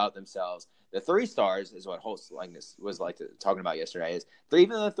all about themselves. The 3 stars is what Holtz was talking about yesterday.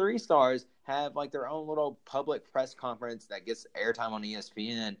 Even the 3 stars have like their own little public press conference that gets airtime on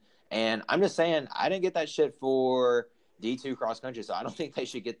ESPN. And I'm just saying, I didn't get that shit for D2 cross country, so I don't think they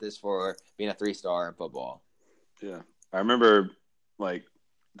should get this for being a 3-star in football. Yeah, I remember like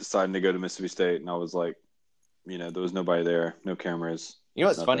deciding to go to Mississippi State, and I was like, there was nobody there, no cameras. You know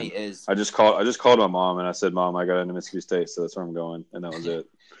what's funny is I just called my mom and I said, "Mom, I got into Mississippi State, so that's where I'm going," and that was it.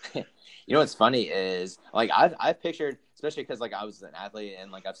 You know what's funny is like I've pictured, especially because like I was an athlete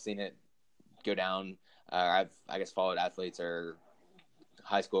and like I've seen it go down. I guess followed athletes or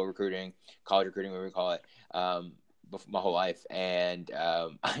high school recruiting, college recruiting, whatever we call it. My whole life, and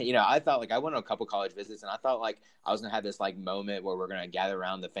I thought like I went on a couple college visits, and I thought like I was gonna have this like moment where we're gonna gather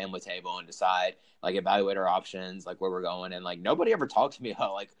around the family table and decide, like, evaluate our options, like where we're going, and like nobody ever talked to me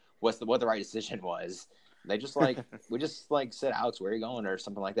about like what the right decision was. They just like we just like said, Alex, where are you going, or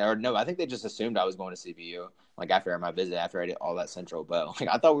something like that, or no, I think they just assumed I was going to CBU like after my visit, after I did all that Central, but like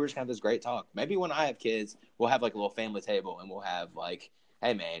I thought we were just gonna have this great talk. Maybe when I have kids, we'll have like a little family table, and we'll have like,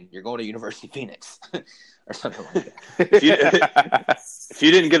 hey man, you're going to University of Phoenix or something like that. If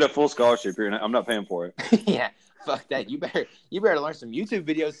you didn't get a full scholarship, I'm not paying for it. Yeah, fuck that. You better learn some YouTube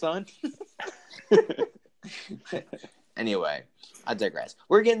videos, son. Anyway, I digress.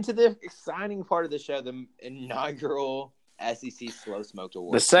 We're getting to the exciting part of the show, the inaugural SEC Slow Smoked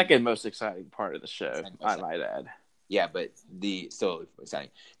Awards. The second most exciting part of the show, I might add. Yeah, but still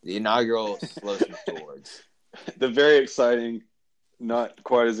exciting. The inaugural Slow Smoked Awards. The very exciting. Not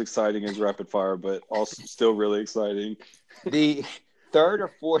quite as exciting as Rapid Fire, but also still really exciting. The third or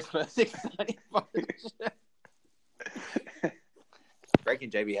fourth most exciting part of the show. Breaking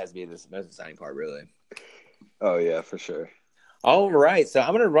JB has to be the most exciting part, really. Oh, yeah, for sure. All right, so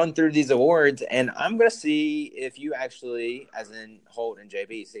I'm going to run through these awards, and I'm going to see if you actually, as in Holt and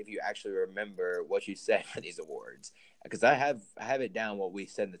JB, see if you actually remember what you said for these awards. Because I have it down what we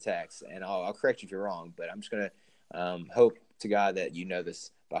said in the text, and I'll correct you if you're wrong, but I'm just going to hope to God that you know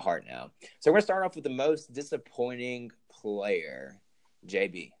this by heart now. So we're going to start off with the most disappointing player,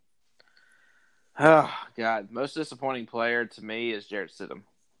 JB. Oh, God. Most disappointing player to me is Jarrett Stidham.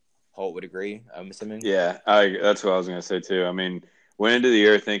 Holt would agree, I'm assuming? Yeah, that's what I was going to say, too. I mean, went into the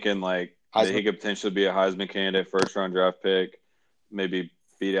year thinking, like, that he could potentially be a Heisman candidate, first-round draft pick, maybe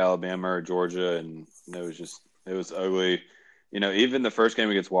beat Alabama or Georgia, and it was ugly. Even the first game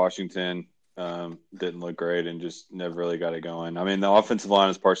against Washington – didn't look great and just never really got it going. I mean, the offensive line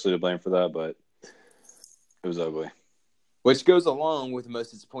is partially to blame for that, but it was ugly. Which goes along with the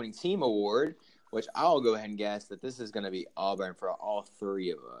most disappointing team award, which I'll go ahead and guess that this is going to be Auburn for all 3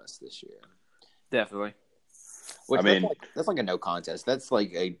 of us this year. Definitely. Which I mean- that's like a no contest. That's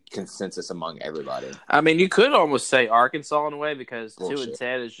like a consensus among everybody. I mean, you could almost say Arkansas in a way because Bullshit.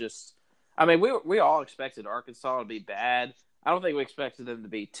 2-10 is just. I mean, we all expected Arkansas to be bad. I don't think we expected them to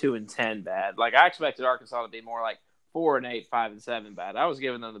be 2-10 bad. Like I expected Arkansas to be more like 4-8, 5-7 bad. I was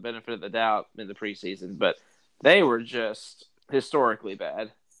giving them the benefit of the doubt in the preseason, but they were just historically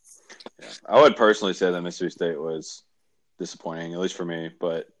bad. I would personally say that Mississippi State was disappointing, at least for me,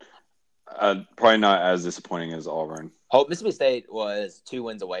 but probably not as disappointing as Auburn. Mississippi State was 2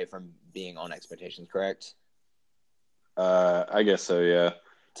 wins away from being on expectations, correct? I guess so, yeah.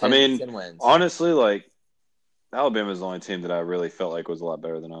 10 wins. Honestly, like Alabama's the only team that I really felt like was a lot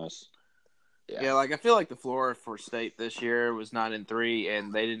better than us. Yeah, like I feel like the floor for State this year was 9-3,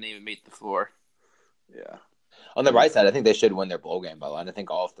 and they didn't even meet the floor. Yeah. On the right side, I think they should win their bowl game by line. I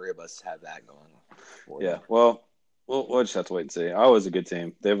think all three of us have that going. Yeah. Well, we'll just have to wait and see. Iowa's a good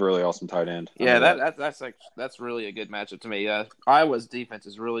team. They have a really awesome tight end. Yeah, that's really a good matchup to me. Iowa's defense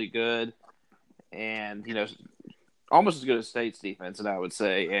is really good, and almost as good as State's defense, and I would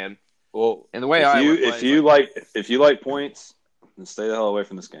say. And the way if you like points, then stay the hell away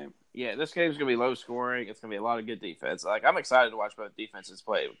from this game. Yeah, this game's gonna be low scoring. It's gonna be a lot of good defense. Like I'm excited to watch both defenses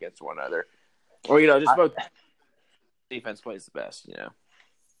play against one another, or just both defense plays the best.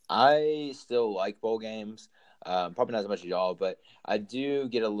 I still like bowl games. Probably not as much as y'all, but I do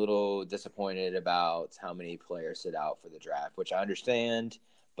get a little disappointed about how many players sit out for the draft, which I understand,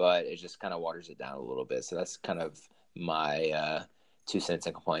 but it just kind of waters it down a little bit. So that's kind of my 2 cents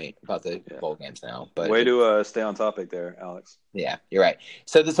and complaint about the bowl games now. But way to stay on topic there, Alex. Yeah, you're right.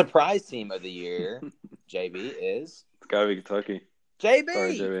 So the surprise team of the year, JB, is it's gotta be Kentucky.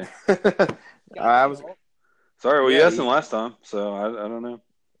 JB. Sorry, JB. Sorry, well, you asked him last time, so I don't know.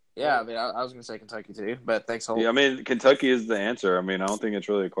 Yeah, I mean, I was going to say Kentucky too, but thanks, Holt. Yeah, I mean, Kentucky is the answer. I mean, I don't think it's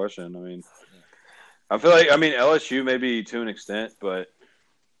really a question. I mean, I feel like, LSU maybe to an extent, but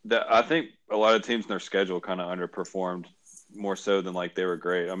I think a lot of teams in their schedule kind of underperformed more so than like they were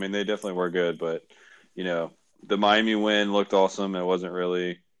great. I mean, they definitely were good, but the Miami win looked awesome. It wasn't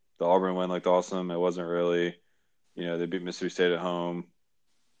really. The Auburn win looked awesome. It wasn't really. They beat Mississippi State at home.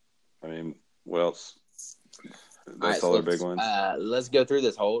 I mean, what else? That's all their big ones. Let's go through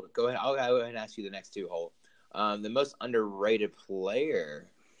this, Holt. Go ahead. I'll go ahead and ask you the next two, Holt. The most underrated player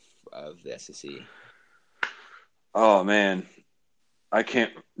of the SEC. Oh man, I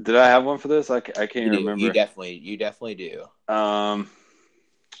can't. Did I have one for this? I can't remember. You definitely do.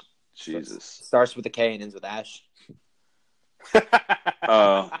 Jesus. Starts with a K and ends with Ash.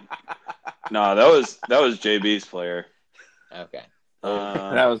 No, that was JB's player. Okay.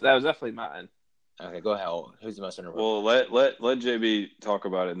 That was definitely mine. Okay, go ahead. Who's the most underrated? Well, let JB talk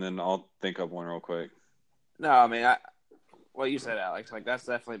about it, and then I'll think up one real quick. No, I mean, what you said, Alex, like that's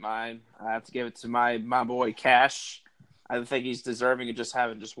definitely mine. I have to give it to my boy Cash. I think he's deserving of just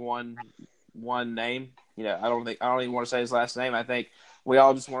having just one name. I don't even want to say his last name. I think we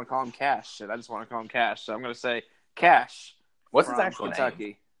all just want to call him Cash, and I just want to call him Cash. So I'm going to say Cash. What's his actual Kentucky.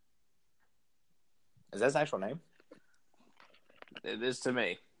 name? Is that his actual name? It is to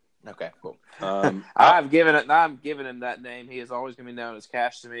me. Okay, cool. I'm giving him that name. He is always going to be known as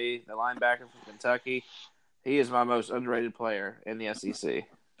Cash to me, the linebacker from Kentucky. He is my most underrated player in the SEC.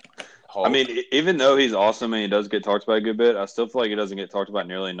 I mean, even though he's awesome and he does get talked about a good bit, I still feel like he doesn't get talked about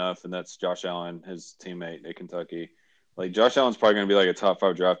nearly enough, and that's Josh Allen, his teammate at Kentucky. Like, Josh Allen's probably going to be like a top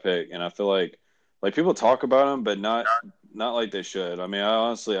 5 draft pick, and I feel like people talk about him, but not like they should. I mean,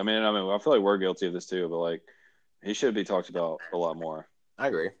 I feel like we're guilty of this too, but like he should be talked about a lot more. I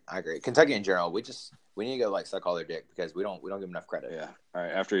agree. Kentucky in general, we need to go like suck all their dick because we don't give enough credit. Yeah. All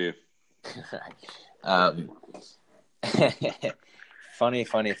right, after you.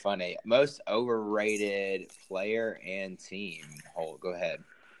 Funny. Most overrated player and team. Hold, go ahead.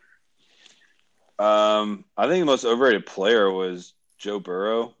 I think the most overrated player was Joe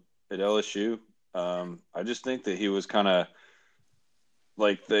Burrow at LSU. I just think that he was kind of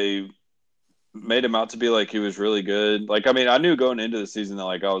like they made him out to be like he was really good. Like, I mean, I knew going into the season that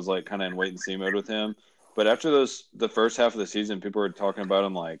like I was like kind of in wait and see mode with him. But after the first half of the season, people were talking about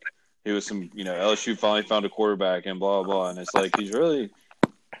him like he was some, LSU finally found a quarterback and blah, blah, blah. And it's like he's really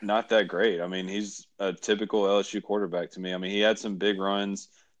not that great. I mean, he's a typical LSU quarterback to me. I mean, he had some big runs.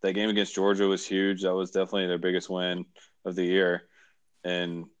 That game against Georgia was huge. That was definitely their biggest win of the year.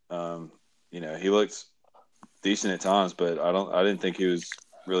 And, he looked decent at times, but I didn't think he was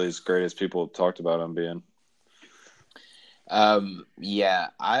really as great as people talked about him being. Yeah,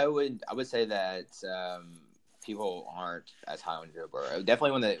 I would say that people aren't as high on Joe Burrow.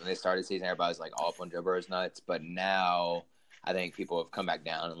 Definitely when they started the season, everybody was like all up on Joe Burrow's nuts. But now I think people have come back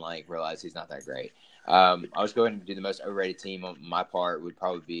down and like realized he's not that great. I was going to do the most overrated team on my part would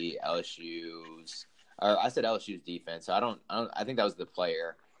probably be LSU's. Or I said LSU's defense. So I think that was the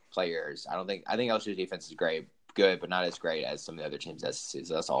players. I think LSU's defense is good, but not as great as some of the other teams. So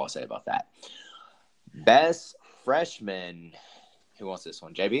that's all I'll say about that. Best freshman. Who wants this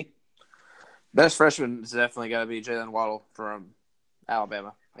one? JB? Best freshman is definitely got to be Jalen Waddle from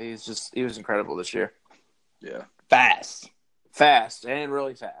Alabama. He was incredible this year. Yeah. Fast, and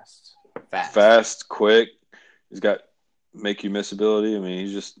really fast. Fast, quick. He's got make you miss ability. I mean,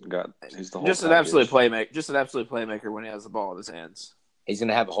 he's the whole Just an absolute playmaker. Just an absolute playmaker when he has the ball in his hands. He's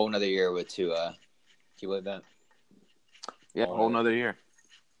gonna have a whole nother year with Tua. Can you believe that? Yeah, a whole nother year.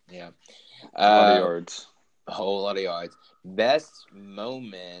 Yeah. A lot of yards. A whole lot of yards. Best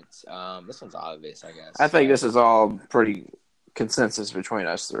moment. This one's obvious, I guess. I think this is all pretty consensus between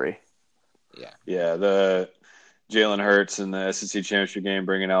us three. Yeah. Yeah, the Jalen Hurts in the SEC championship game,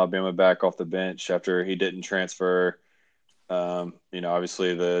 bringing Alabama back off the bench after he didn't transfer.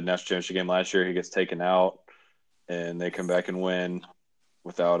 Obviously the national championship game last year, he gets taken out, and they come back and win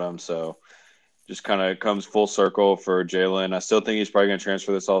without him. So just kind of comes full circle for Jalen. I still think he's probably going to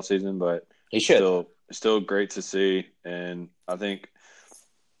transfer this offseason, but he should. Still great to see. And I think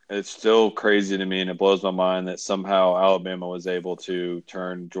it's still crazy to me, and it blows my mind that somehow Alabama was able to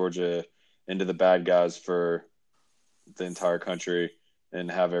turn Georgia into the bad guys for the entire country and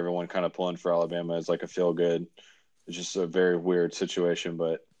have everyone kind of pulling for Alabama as like a feel good. It's just a very weird situation,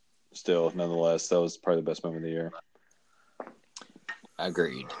 but still, nonetheless, that was probably the best moment of the year.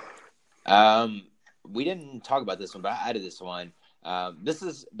 Agreed. We didn't talk about this one, but I added this one. This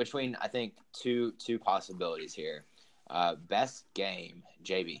is between, I think, two possibilities here. Best game,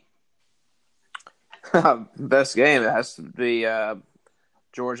 JB. Best game, it has to be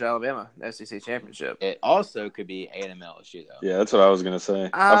Georgia Alabama SEC championship. It also could be A&M LSU though. Yeah, that's what I was gonna say.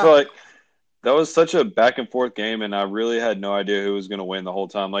 I feel like that was such a back and forth game, and I really had no idea who was gonna win the whole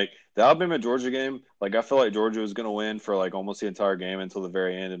time. Like the Alabama Georgia game, like I feel like Georgia was gonna win for like almost the entire game until the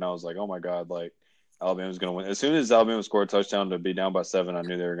very end, and I was like, oh my god, like Alabama's gonna win. As soon as Alabama scored a touchdown to be down by 7, I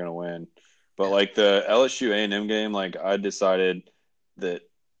knew they were gonna win. But like the LSU A&M game, like I decided that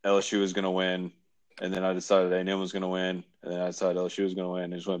LSU was gonna win. And then I decided A&M was going to win, and then I decided LSU was going to win.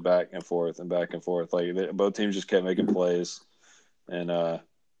 And just went back and forth and back and forth. Like both teams just kept making plays, and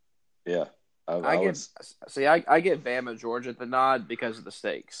yeah, I get Bama Georgia the nod because of the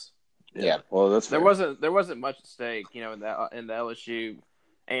stakes. Yeah. Well, that's fair. There wasn't much at stake, in the LSU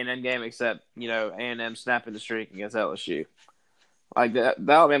A&M game except A&M snapping the streak against LSU. Like the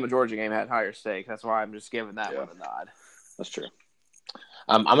Alabama Georgia game had higher stakes. That's why I'm just giving that one a nod. That's true.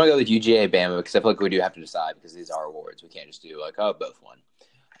 I'm going to go with UGA Bama because I feel like we do have to decide because these are awards. We can't just do both won.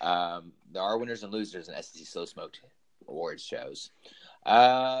 There are winners and losers in SEC Slow Smoked awards shows.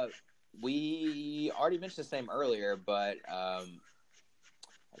 We already mentioned this name earlier, but I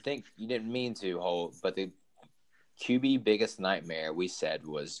think you didn't mean to, Holt, but the QB biggest nightmare we said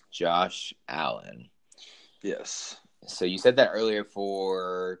was Josh Allen. Yes. So you said that earlier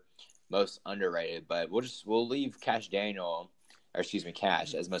for most underrated, but we'll leave Cash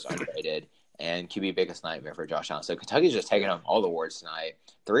as most underrated, and QB biggest nightmare for Josh Allen. So Kentucky's just taking home all the awards tonight.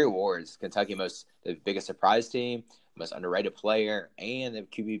 3 awards. Kentucky the biggest surprise team, most underrated player, and the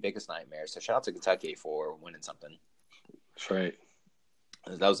QB biggest nightmare. So shout out to Kentucky for winning something. That's right.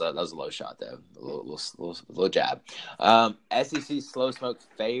 That was a low shot though, a little jab. SEC Slow Smoke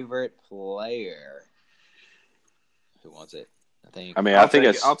favorite player. Who wants it?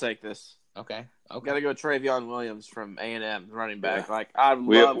 I'll take this. Okay. Got to go Travion Williams from A&M, running back. Yeah. Like I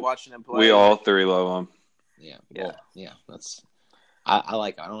love watching him play. We all 3 love him. Yeah. Well, yeah. That's. I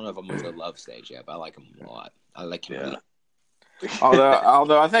like. I don't know if I'm on the love stage yet, but I like him a lot. I like him. Yeah.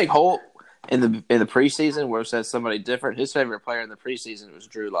 although I think Holt in the preseason, where it says somebody different, his favorite player in the preseason was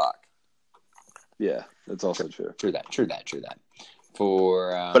Drew Lock. Yeah, that's also true. True that.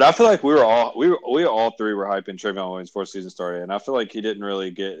 But I feel like we all 3 were hyping Travion Williams before season started, and I feel like he didn't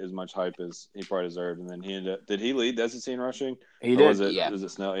really get as much hype as he probably deserved. And then did he lead the SEC in rushing? He did. Was it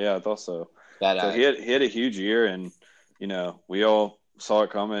Snell? Yeah, I thought so. He had a huge year, and we all saw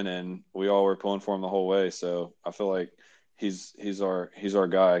it coming, and we all were pulling for him the whole way. So I feel like he's our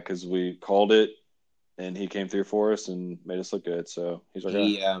guy because we called it, and he came through for us and made us look good. So he's our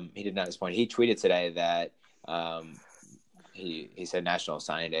guy. He did not disappoint. He tweeted today that. He said National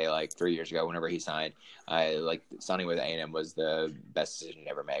Signing Day like 3 years ago. Whenever he signed, signing with A&M was the best decision he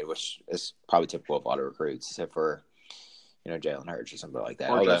ever made, which is probably typical of a lot of recruits, except for Jalen Hurts or something like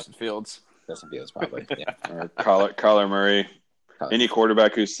that. Or Justin Fields. Justin Fields probably. Yeah. Or Kyler Murray. Any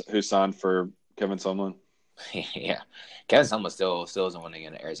quarterback who signed for Kevin Sumlin. Yeah, Kevin Sumlin still isn't winning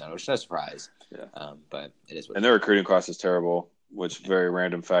in Arizona, which is no surprise. Yeah. But it is. And their recruiting class is terrible, which very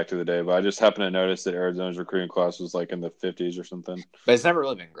random fact of the day. But I just happened to notice that Arizona's recruiting class was like in the 50s or something. But it's never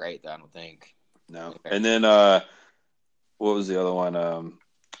really been great, though. I don't think. No. And then what was the other one?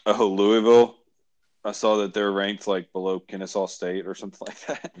 Louisville. I saw that they're ranked like below Kennesaw State or something like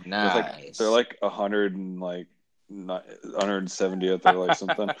that. Nice. They're like 100 and like 170th or like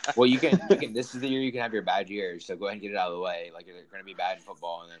something. Well, you can. This is the year you can have your bad years. So go ahead and get it out of the way. Like you're going to be bad in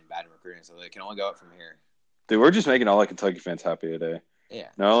football and then bad in recruiting, so they can only go up from here. Dude, we're just making all the Kentucky fans happy today. Yeah.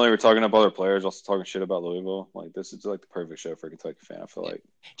 Not only are we talking up other players, also talking shit about Louisville. Like this is like the perfect show for a Kentucky fan. I feel like.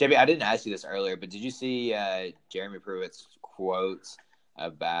 JB, I didn't ask you this earlier, but did you see Jeremy Pruitt's quotes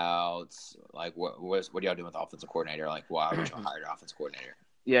about like what y'all doing with the offensive coordinator? Like why would y'all hire an offensive coordinator?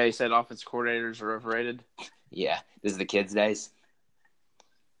 Yeah, he said offensive coordinators are overrated. Yeah, this is the kids' days.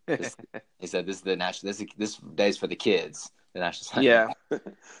 He said this is the national. This day's for the kids. The national. Yeah,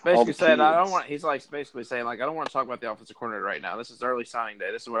 basically said kids. I don't want. He's like basically saying like I don't want to talk about the offensive coordinator right now. This is early signing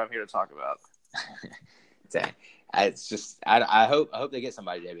day. This is what I'm here to talk about. It's just I hope they get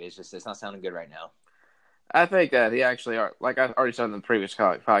somebody, JB. It's not sounding good right now. I think that he actually, like I already said in the previous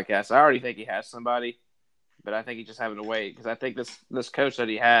podcast, I already think he has somebody, but I think he's just having to wait because I think this coach that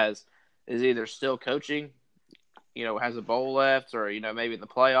he has is either still coaching, has a bowl left, or maybe in the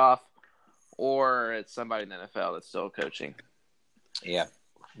playoff, or it's somebody in the NFL that's still coaching. Yeah,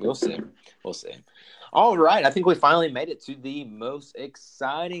 we'll see. All right, I think we finally made it to the most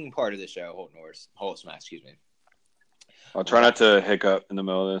exciting part of the show. Holt Smash, excuse me. I'll try not to hiccup in the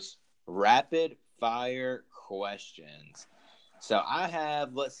middle of this. Rapid fire questions. So I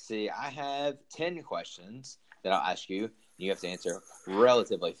have 10 questions that I'll ask you. You have to answer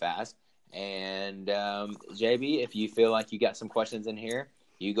relatively fast. And JB, if you feel like you got some questions in here,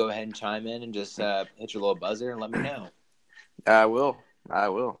 you go ahead and chime in and just hit your little buzzer and let me know. I will.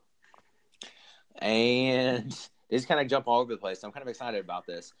 And these kind of jump all over the place. So I'm kind of excited about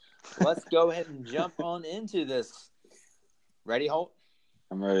this. Let's go ahead and jump on into this. Ready, Holt?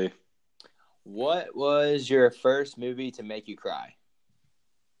 I'm ready. What was your first movie to make you cry?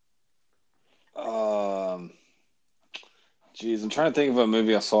 Geez, I'm trying to think of a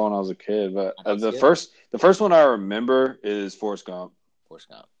movie I saw when I was a kid, but the good. first one I remember is Forrest Gump. Forrest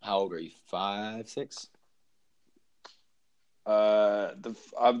Gump. How old are you? 5, 6?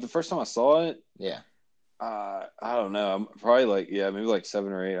 The first time I saw it, Yeah. I don't know. I'm probably maybe like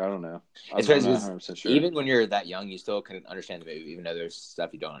 7 or 8. I don't know. It's I'm crazy. not 100% sure. Even when you're that young, you still can understand the movie, even though there's stuff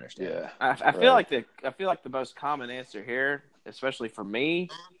you don't understand. Yeah, I feel like the most common answer here, especially for me,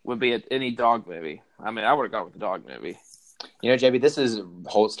 would be any dog movie. I mean, I would have gone with the dog movie. JB, this is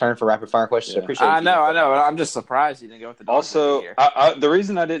Holt's turn for rapid fire questions. Yeah. I appreciate. I know. I'm just surprised he didn't go with the dog also, movie here. the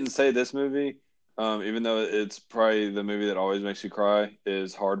reason I didn't say this movie, even though it's probably the movie that always makes you cry,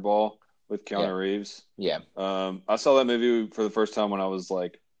 is Hardball with Keanu Reeves. Yeah. I saw that movie for the first time when I was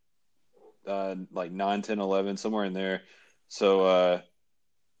like 9, 10, 11, somewhere in there. So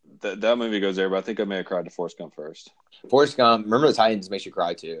that movie goes there, but I think I may have cried to Forrest Gump first. Forrest Gump. Remember the Titans makes you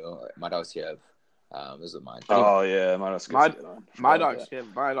cry too. My dog Skip. This is mine. Oh yeah, my dog Skip. My dog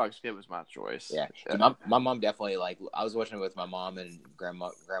Skip was my choice. Yeah. My mom definitely I was watching it with my mom and grandma,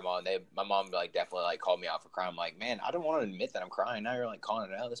 and my mom definitely called me out for crying. I'm like, man, I don't want to admit that I'm crying. Now you're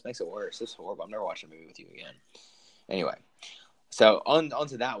calling it out. This makes it worse. This is horrible. I'm never watching a movie with you again. Anyway, so on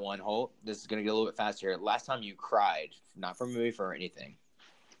to that one, Holt. This is gonna get a little bit faster here. Last time you cried, not for a movie, for anything.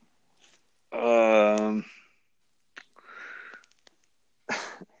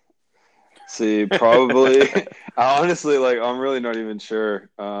 See, probably. I honestly, I'm really not even sure.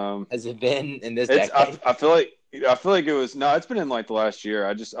 Has it been in this decade? I feel like it was. No, it's been in the last year.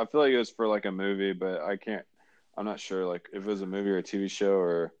 I feel like it was for a movie, but I'm not sure if it was a movie or a TV show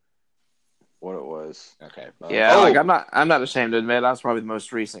or what it was. Okay. Yeah, I'm not ashamed to admit I was probably the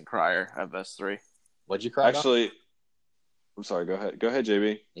most recent crier of us three. What'd you cry about? Actually, I'm sorry. Go ahead,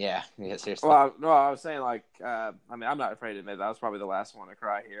 JB. Yeah, seriously. Well, no, I was saying I'm not afraid to admit that I was probably the last one to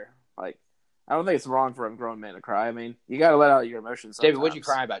cry here. I don't think it's wrong for a grown man to cry. I mean, you got to let out your emotions sometimes. David, what'd you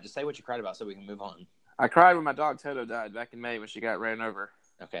cry about? Just say what you cried about so we can move on. I cried when my dog Toto died back in May when she got ran over.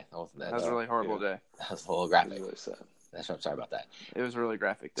 Okay. Well, that was a really horrible day. That was a little graphic. Really sad. That's what I'm sorry about that. It was really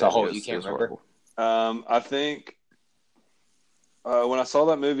graphic. So, Holt, you can't remember? I think when I saw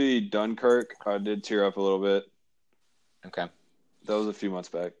that movie Dunkirk, I did tear up a little bit. Okay. That was a few months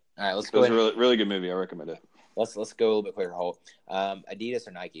back. All right, let's go. It was a really, really good movie. I recommend it. Let's go a little bit quicker, Holt. Adidas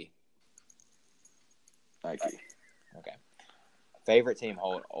or Nike? Nike. Okay. Favorite team,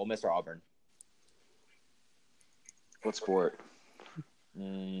 Holt? Ole Miss or Auburn? What sport?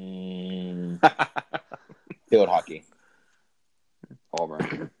 Field hockey.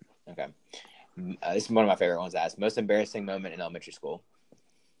 Auburn. Okay. This is one of my favorite ones to ask. Most embarrassing moment in elementary school?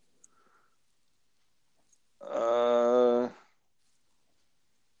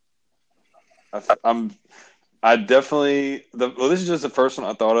 I definitely this is just the first one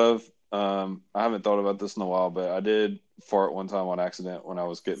I thought of. I haven't thought about this in a while, but I did fart one time on accident when I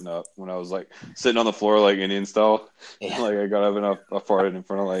was getting up. When I was like sitting on the floor like Indian style, Yeah. like I got up and I farted in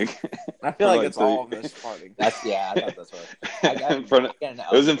front of like. I feel like it's three. all of us farting. I thought that's what.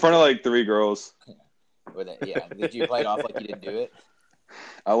 It was in front of like 3 girls. With it, yeah. Did you play it off like you didn't do it?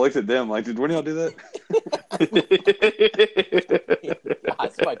 I looked at them like, did one of y'all do that?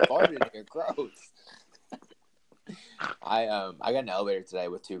 Somebody farted in here. Gross. I got in an elevator today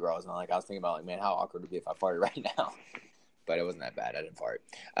with 2 girls, and I was thinking about man, how awkward it would be if I farted right now. But it wasn't that bad. I didn't fart.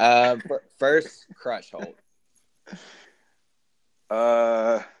 First crush, Holt. Do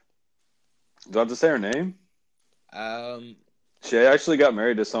I have to say her name? She actually got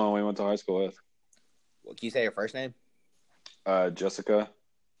married to someone we went to high school with. Well, can you say her first name? Jessica.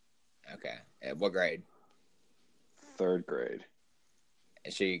 Okay. What grade? 3rd grade.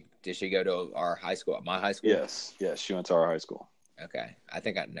 Did she go to our high school? My high school? Yes, she went to our high school. Okay, I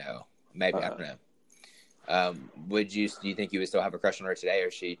think I know. Maybe I don't know. Do you think you would still have a crush on her today, or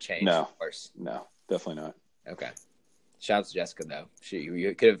she changed? No, course? No, definitely not. Okay. Shout out to Jessica though.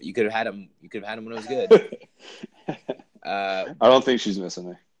 You could have had him. You could have had him when it was good. I don't think she's missing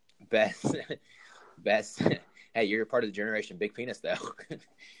me. Best. Hey, you're part of the generation big penis though.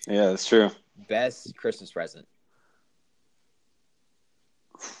 Yeah, that's true. Best Christmas present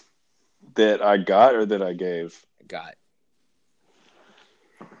that I got or that I gave? Got.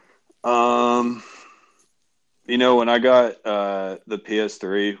 When I got the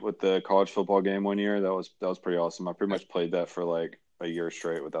PS3 with the college football game one year, that was pretty awesome. I pretty much played that for like a year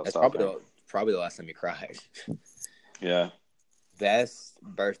straight without stopping. Probably the last time you cried. Yeah. Best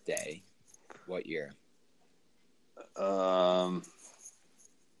birthday. What year?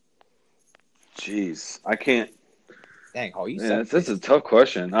 Jeez, I can't. Dang, Hall, that's a tough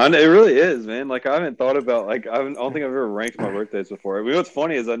question. It really is, man. Like I haven't thought about I don't think I've ever ranked my birthdays before. I mean, what's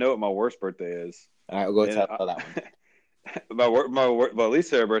funny is I know what my worst birthday is. All right, we'll go tell that one. My least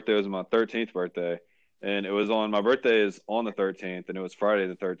favorite birthday was my 13th birthday, and it was my birthday is on the 13th, and it was Friday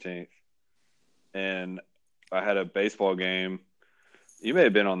the 13th, and I had a baseball game. You may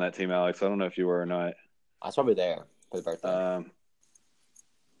have been on that team, Alex. I don't know if you were or not. I was probably there for the birthday.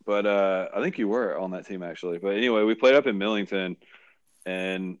 But I think you were on that team, actually. But anyway, we played up in Millington,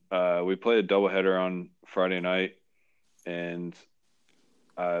 and we played a doubleheader on Friday night, and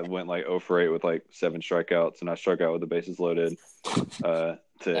I went 0 for 8 with 7 strikeouts, and I struck out with the bases loaded to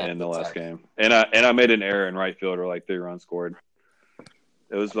end the last game. And I made an error in right field where 3 runs scored.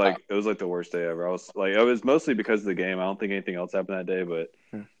 It was the worst day ever. It was mostly because of the game. I don't think anything else happened that day, but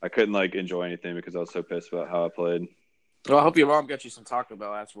I couldn't enjoy anything because I was so pissed about how I played. Well, I hope your mom got you some Taco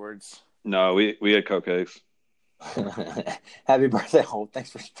Bell afterwards. No, we had cupcakes. Happy birthday, Holt! Thanks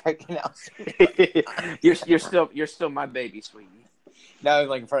for striking out. You're still my baby, sweetie.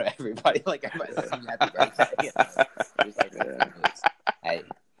 No, in front of everybody, everybody's saying happy birthday. Hey,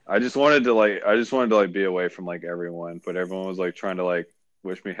 I just wanted to be away from everyone, but everyone was trying to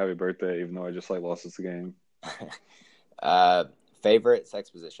wish me happy birthday, even though I just lost this game. Favorite sex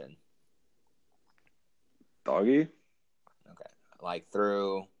position? Doggy. Okay,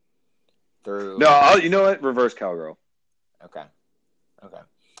 through. No, you know what? Reverse cowgirl. Okay.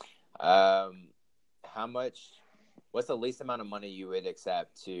 How much? What's the least amount of money you would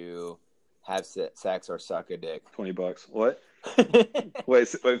accept to have sex or suck a dick? $20. What? wait,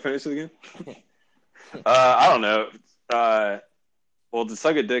 finish it again. I don't know. Well, to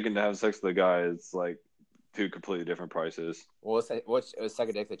suck a dick and to have sex with a guy is 2 completely different prices. Well, was suck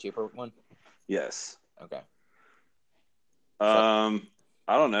a dick the cheaper one? Yes. Okay. I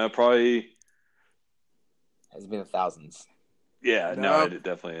don't know. Probably. It's been thousands. Yeah, no, it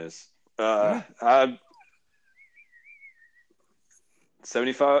definitely is.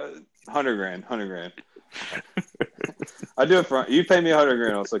 75, 100 grand, 100 grand. I do it for you. Pay me 100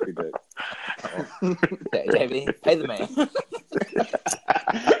 grand, I'll suck your dick. Davey, pay the man.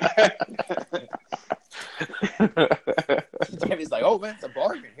 Davey's oh man, it's a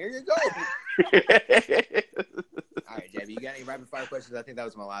bargain. Here you go. All right, Davey, you got any rapid fire questions? I think that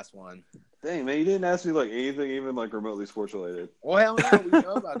was my last one. Dang, man, you didn't ask me anything even remotely sports related. Well, hell no,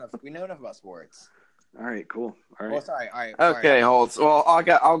 we know enough about sports. All right, cool. All right. Well, sorry. All right. Okay, Holt. Well,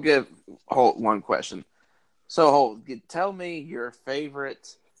 I'll give Holt one question. So, Holt, tell me your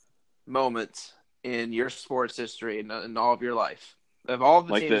favorite moment in your sports history and in all of your life of all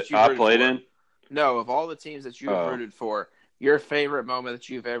the teams that you I played in. No, of all the teams that you have rooted for, your favorite moment that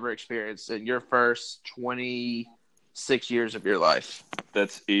you've ever experienced in your first 26 years of your life.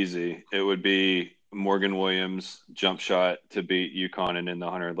 That's easy. It would be Morgan Williams' jump shot to beat UConn and in the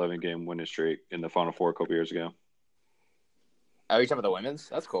 111-game winning streak in the Final Four a couple years ago. Oh, you're talking about the women's?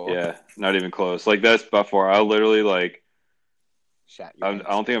 That's cool. Yeah, not even close. Like, that's by far. I literally, like, Shat I your don't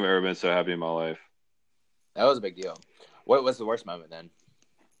pants. think I've ever been so happy in my life. That was a big deal. What was the worst moment then?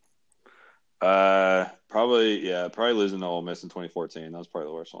 Probably losing to Ole Miss in 2014. That was probably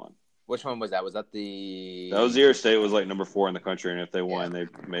the worst one. Which one was that? Was that the? That was the year State was like number 4 in the country, and if they won, they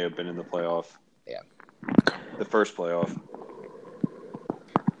may have been in the playoff. Yeah. The first playoff.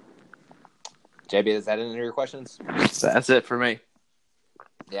 JB, is that any of your questions? That's it for me.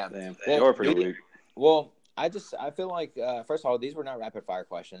 Yeah. Damn, Well, they are pretty weak. Well, I feel like first of all, these were not rapid fire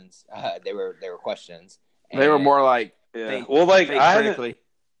questions. They were questions. They were more like Yeah. think critically. critically.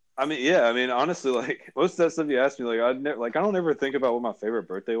 Honestly, like most of that stuff you asked me, like I don't ever think about what my favorite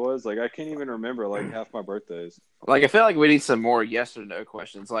birthday was. Like I can't even remember like half my birthdays. Like I feel like we need some more yes or no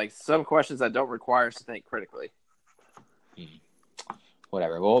questions. Like some questions that don't require us to think critically.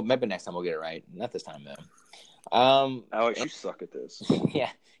 Whatever. Well, maybe next time we'll get it right. Not this time though. Alex, you suck at this. Yeah,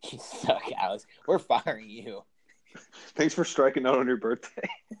 you suck, Alex. We're firing you. Thanks for striking out on your birthday.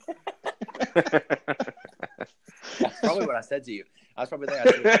 That's probably what I said to you. I was probably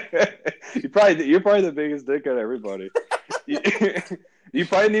there. You're probably the biggest dick out of everybody. You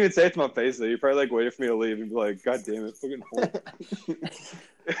probably didn't even say it to my face though. You probably like waited for me to leave and be like, "God damn it, fucking whore."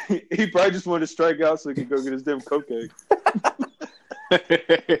 He probably just wanted to strike out so he could go get his damn cupcake.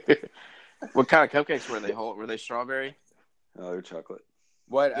 What kind of cupcakes were they? Were they strawberry? Oh, they're chocolate.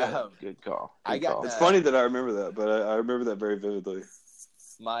 What? Good call. I got- call. It's funny that I remember that, but I remember that very vividly.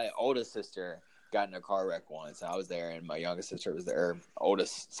 My oldest sister got in a car wreck once, and I was there, and my youngest sister was there.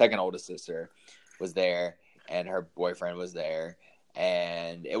 Second oldest sister was there, and her boyfriend was there,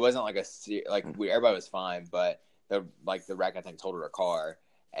 and it wasn't like everybody was fine, but the wreck I think totaled her car,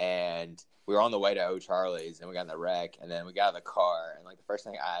 and we were on the way to O'Charlie's, and we got in the wreck, and then we got out of the car, and like the first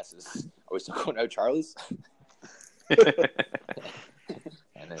thing I asked is, "Are we still going to O'Charlie's?"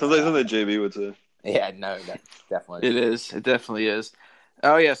 Sounds like something JB would say. Yeah, no, definitely. It is. It definitely is.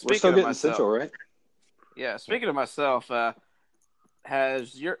 Oh yeah. We're Speaking still of getting myself, Central, right? Yeah. Speaking of myself,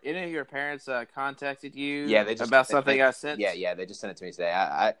 has any of your parents contacted you? Yeah, about something I sent. Yeah, they just sent it to me today.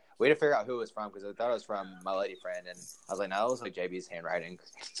 We had to figure out who it was from because I thought it was from my lady friend, and I was like, no, it was like JB's handwriting.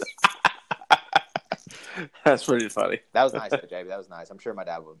 That's pretty funny. That was nice, though, JB. That was nice. I'm sure my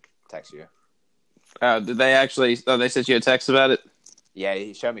dad would text you. Did they actually? Oh, they sent you a text about it. Yeah,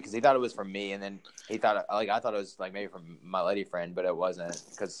 he showed me because he thought it was from me, and then he thought I thought it was like maybe from my lady friend, but it wasn't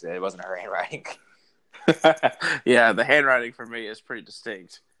because it wasn't her handwriting. Yeah, the handwriting for me is pretty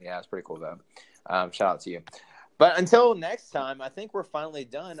distinct. Yeah, it's pretty cool though. Shout out to you. But until next time, I think we're finally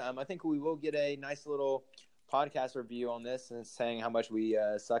done. I think we will get a nice little podcast review on this and saying how much we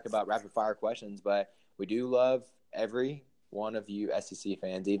suck about rapid fire questions, but we do love every one of you SEC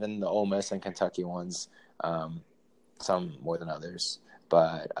fans, even the Ole Miss and Kentucky ones. Some more than others.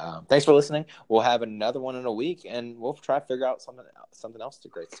 But thanks for listening. We'll have another one in a week, and we'll try to figure out something else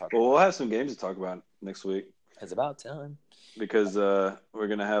great to talk about. Well, we'll have some games to talk about next week. It's about time. Because we're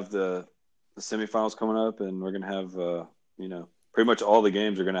going to have the semifinals coming up, and we're going to have, pretty much all the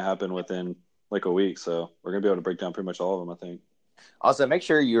games are going to happen within like a week. So we're going to be able to break down pretty much all of them, I think. Also, make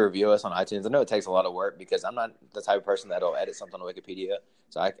sure you review us on iTunes. I know it takes a lot of work because I'm not the type of person that'll edit something on Wikipedia.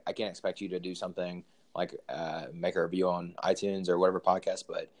 So I can't expect you to do something like make a review on iTunes or whatever podcast,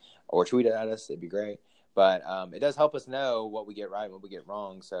 or tweet it at us. It'd be great. But it does help us know what we get right and what we get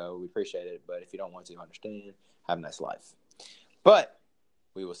wrong. So we appreciate it. But if you don't want to understand, have a nice life. But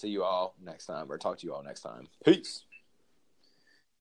we will see you all next time or talk to you all next time. Peace.